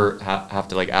 Do you ever have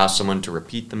to ask someone to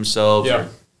repeat themselves? Yeah.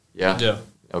 Yeah? Yeah.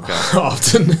 Okay.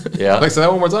 Often. Yeah. Say that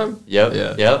one more time? Yep.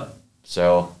 Yeah. Yep.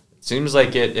 So it seems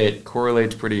like it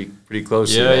correlates pretty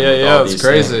closely. Yeah. It's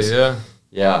crazy. Things. Yeah.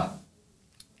 Yeah.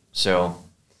 So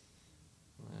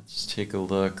let's let's take a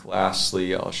look.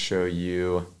 Lastly, I'll show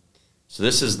you. So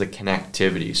this is the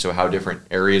connectivity, so how different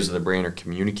areas of the brain are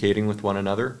communicating with one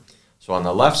another. So on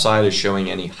the left side is showing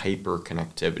any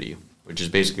hyperconnectivity, which is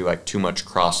basically like too much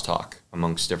crosstalk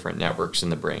amongst different networks in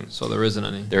the brain. So there isn't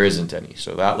any. There isn't any.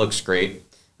 So that looks great.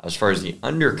 As far as the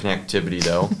underconnectivity,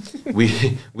 though,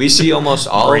 we see almost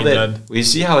all Brain of it. dead. We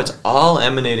see how it's all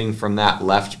emanating from that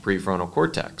left prefrontal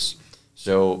cortex.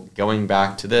 So going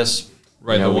back to this,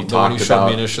 Right, you know, the one you showed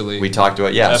me initially. We talked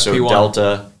about, yeah, so FP1.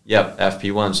 delta, yep,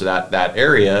 FP1. So that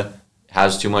area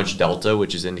has too much delta,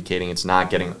 which is indicating it's not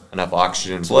getting enough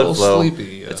oxygen and blood flow.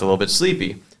 Sleepy, yeah. It's a little bit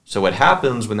sleepy. So what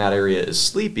happens when that area is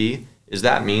sleepy is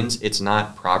that means it's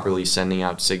not properly sending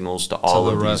out signals to all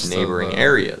the of rest these of neighboring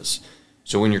areas.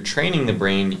 So when you're training the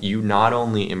brain, you not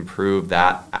only improve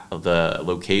the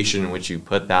location in which you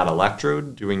put that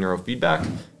electrode doing neurofeedback,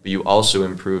 but you also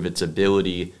improve its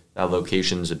ability, that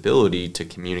location's ability to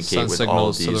communicate Send with signals all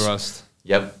of these. to the rest.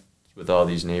 Yep, with all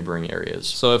these neighboring areas.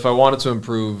 So if I wanted to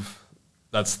improve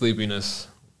that sleepiness,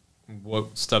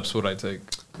 what steps would I take?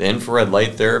 The infrared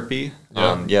light therapy,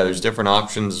 Yeah. there's different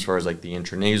options as far as like the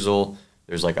intranasal.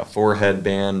 There's like a forehead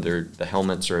band. The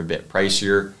helmets are a bit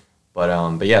pricier,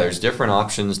 but yeah, there's different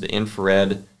options. The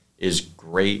infrared is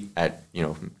great at, you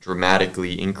know,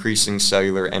 dramatically increasing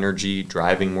cellular energy,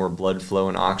 driving more blood flow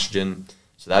and oxygen.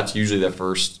 So that's usually the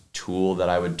first tool that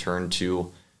I would turn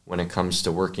to when it comes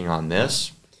to working on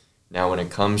this. Now, when it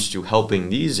comes to helping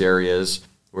these areas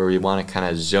where we want to kind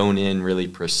of zone in really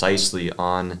precisely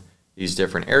on these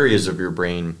different areas of your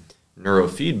brain,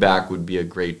 neurofeedback would be a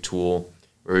great tool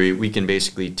where we can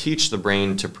basically teach the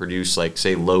brain to produce, like,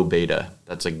 say, low beta.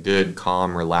 That's a good,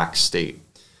 calm, relaxed state.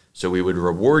 So we would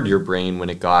reward your brain when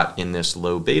it got in this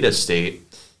low beta state,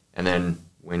 and then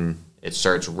when it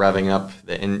starts revving up,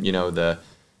 the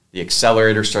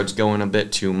accelerator starts going a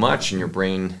bit too much and your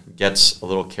brain gets a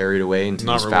little carried away into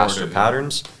these faster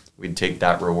patterns, we'd take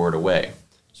that reward away.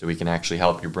 So we can actually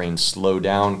help your brain slow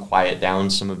down, quiet down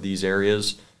some of these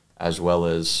areas, as well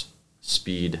as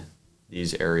speed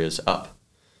these areas up.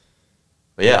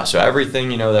 But yeah, so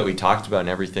everything, you know, that we talked about and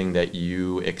everything that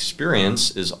you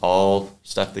experience is all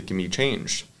stuff that can be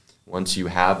changed. Once you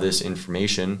have this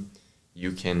information,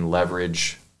 you can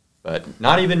leverage, but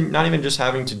not even just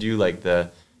having to do like the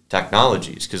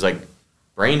technologies, because like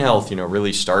brain health, you know,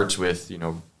 really starts with, you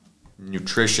know,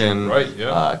 nutrition, right,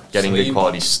 yeah. Getting good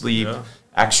quality sleep,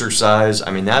 exercise.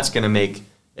 I mean, that's going to make,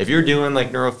 if you're doing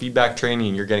like neurofeedback training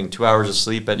and you're getting 2 hours of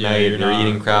sleep at night and you're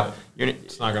eating crap, you're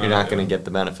not going to get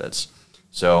the benefits.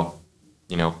 So,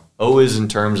 you know, always in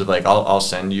terms of like, I'll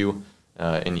send you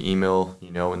an email,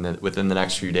 you know, within the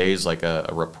next few days, like a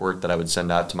report that I would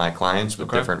send out to my clients with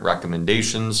different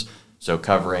recommendations. So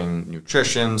covering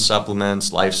nutrition,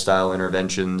 supplements, lifestyle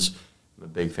interventions. I'm a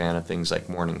big fan of things like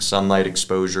morning sunlight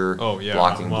exposure,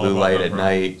 blocking blue light at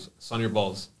night. Sun your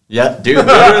balls. Yeah, dude,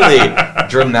 literally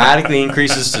dramatically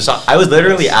increases to sun. I was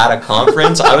literally at a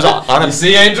conference. I was on a... You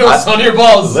see, Angel? Sun your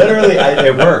balls. Literally,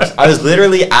 it works. I was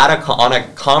literally on a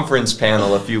conference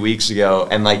panel a few weeks ago,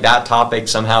 and like that topic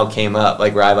somehow came up,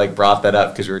 like where I like brought that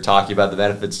up because we were talking about the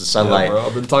benefits of sunlight. Yeah, bro,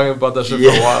 I've been talking about that shit for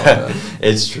a while. Man.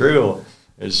 It's true.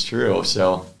 It's true.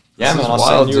 So, yeah, man, I'll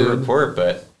send you a report,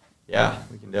 but yeah,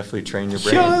 we can definitely train your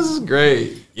brain. Yeah, this is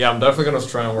great. Yeah, I'm definitely going to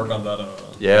try and work on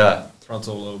that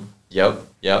frontal lobe. Yep.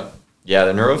 Yeah,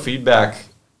 the neurofeedback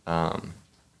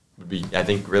would be, I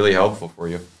think, really helpful for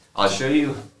you. I'll show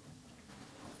you.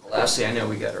 Lastly, I know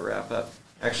we got to wrap up.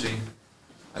 Actually,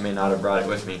 I may not have brought it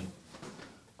with me.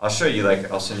 I'll show you,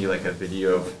 I'll send you like a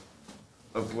video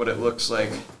of what it looks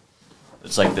like.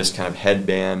 It's like this kind of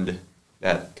headband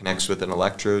that connects with an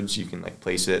electrode, so you can like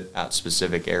place it at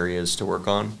specific areas to work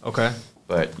on. Okay.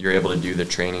 But you're able to do the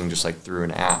training just like through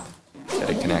an app that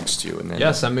it connects to, and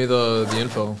then send me the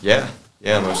info. Yeah,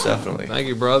 most definitely. Thank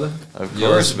you, brother. Of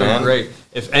course, man. Great.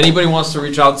 If anybody wants to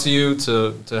reach out to you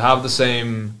to have the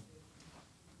same.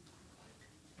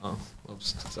 Oh,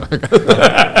 oops. Sorry.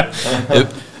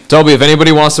 Toby, if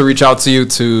anybody wants to reach out to you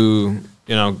to,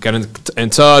 you know, get in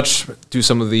touch, do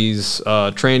some of these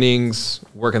trainings,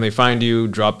 where can they find you?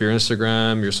 Drop your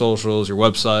Instagram, your socials, your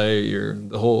website,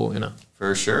 the whole, you know.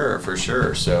 For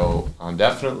sure. So I'm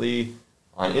definitely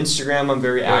on Instagram. I'm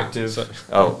very active.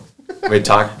 Wait,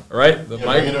 talk. All right, the mic.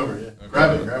 Bring it over. Yeah.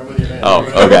 Grab it with your hand. Oh,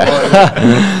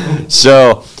 okay.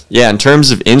 So, yeah, in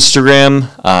terms of Instagram,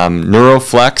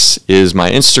 Neuroflex is my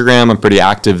Instagram. I'm pretty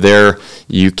active there.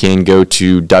 You can go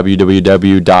to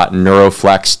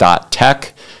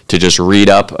www.neuroflex.tech to just read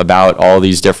up about all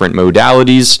these different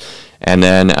modalities. And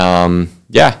then,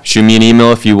 shoot me an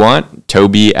email if you want,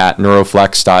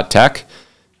 toby@neuroflex.tech.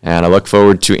 And I look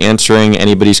forward to answering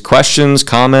anybody's questions,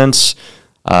 comments.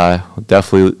 I'll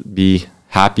definitely be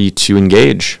happy to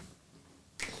engage.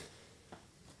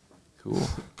 Cool.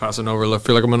 Passing over. I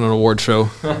feel like I'm in an award show.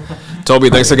 Toby,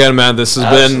 thanks again, man. This has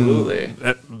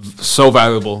been so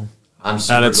valuable. I'm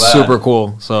super and it's glad. super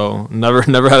cool. So never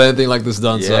had anything like this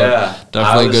done. So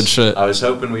definitely good shit. I was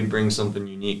hoping we'd bring something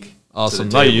unique. Awesome.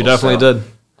 No, you definitely did.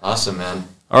 Awesome, man.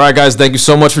 All right, guys. Thank you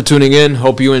so much for tuning in.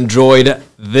 Hope you enjoyed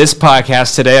this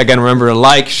podcast today. Again, remember to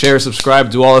like, share, subscribe,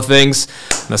 do all the things.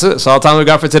 And that's it. That's all the time we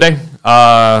got for today.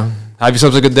 Have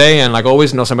yourselves a good day. And like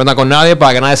always, no se metan con nadie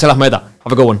para que nadie se las meta.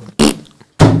 Have a good one.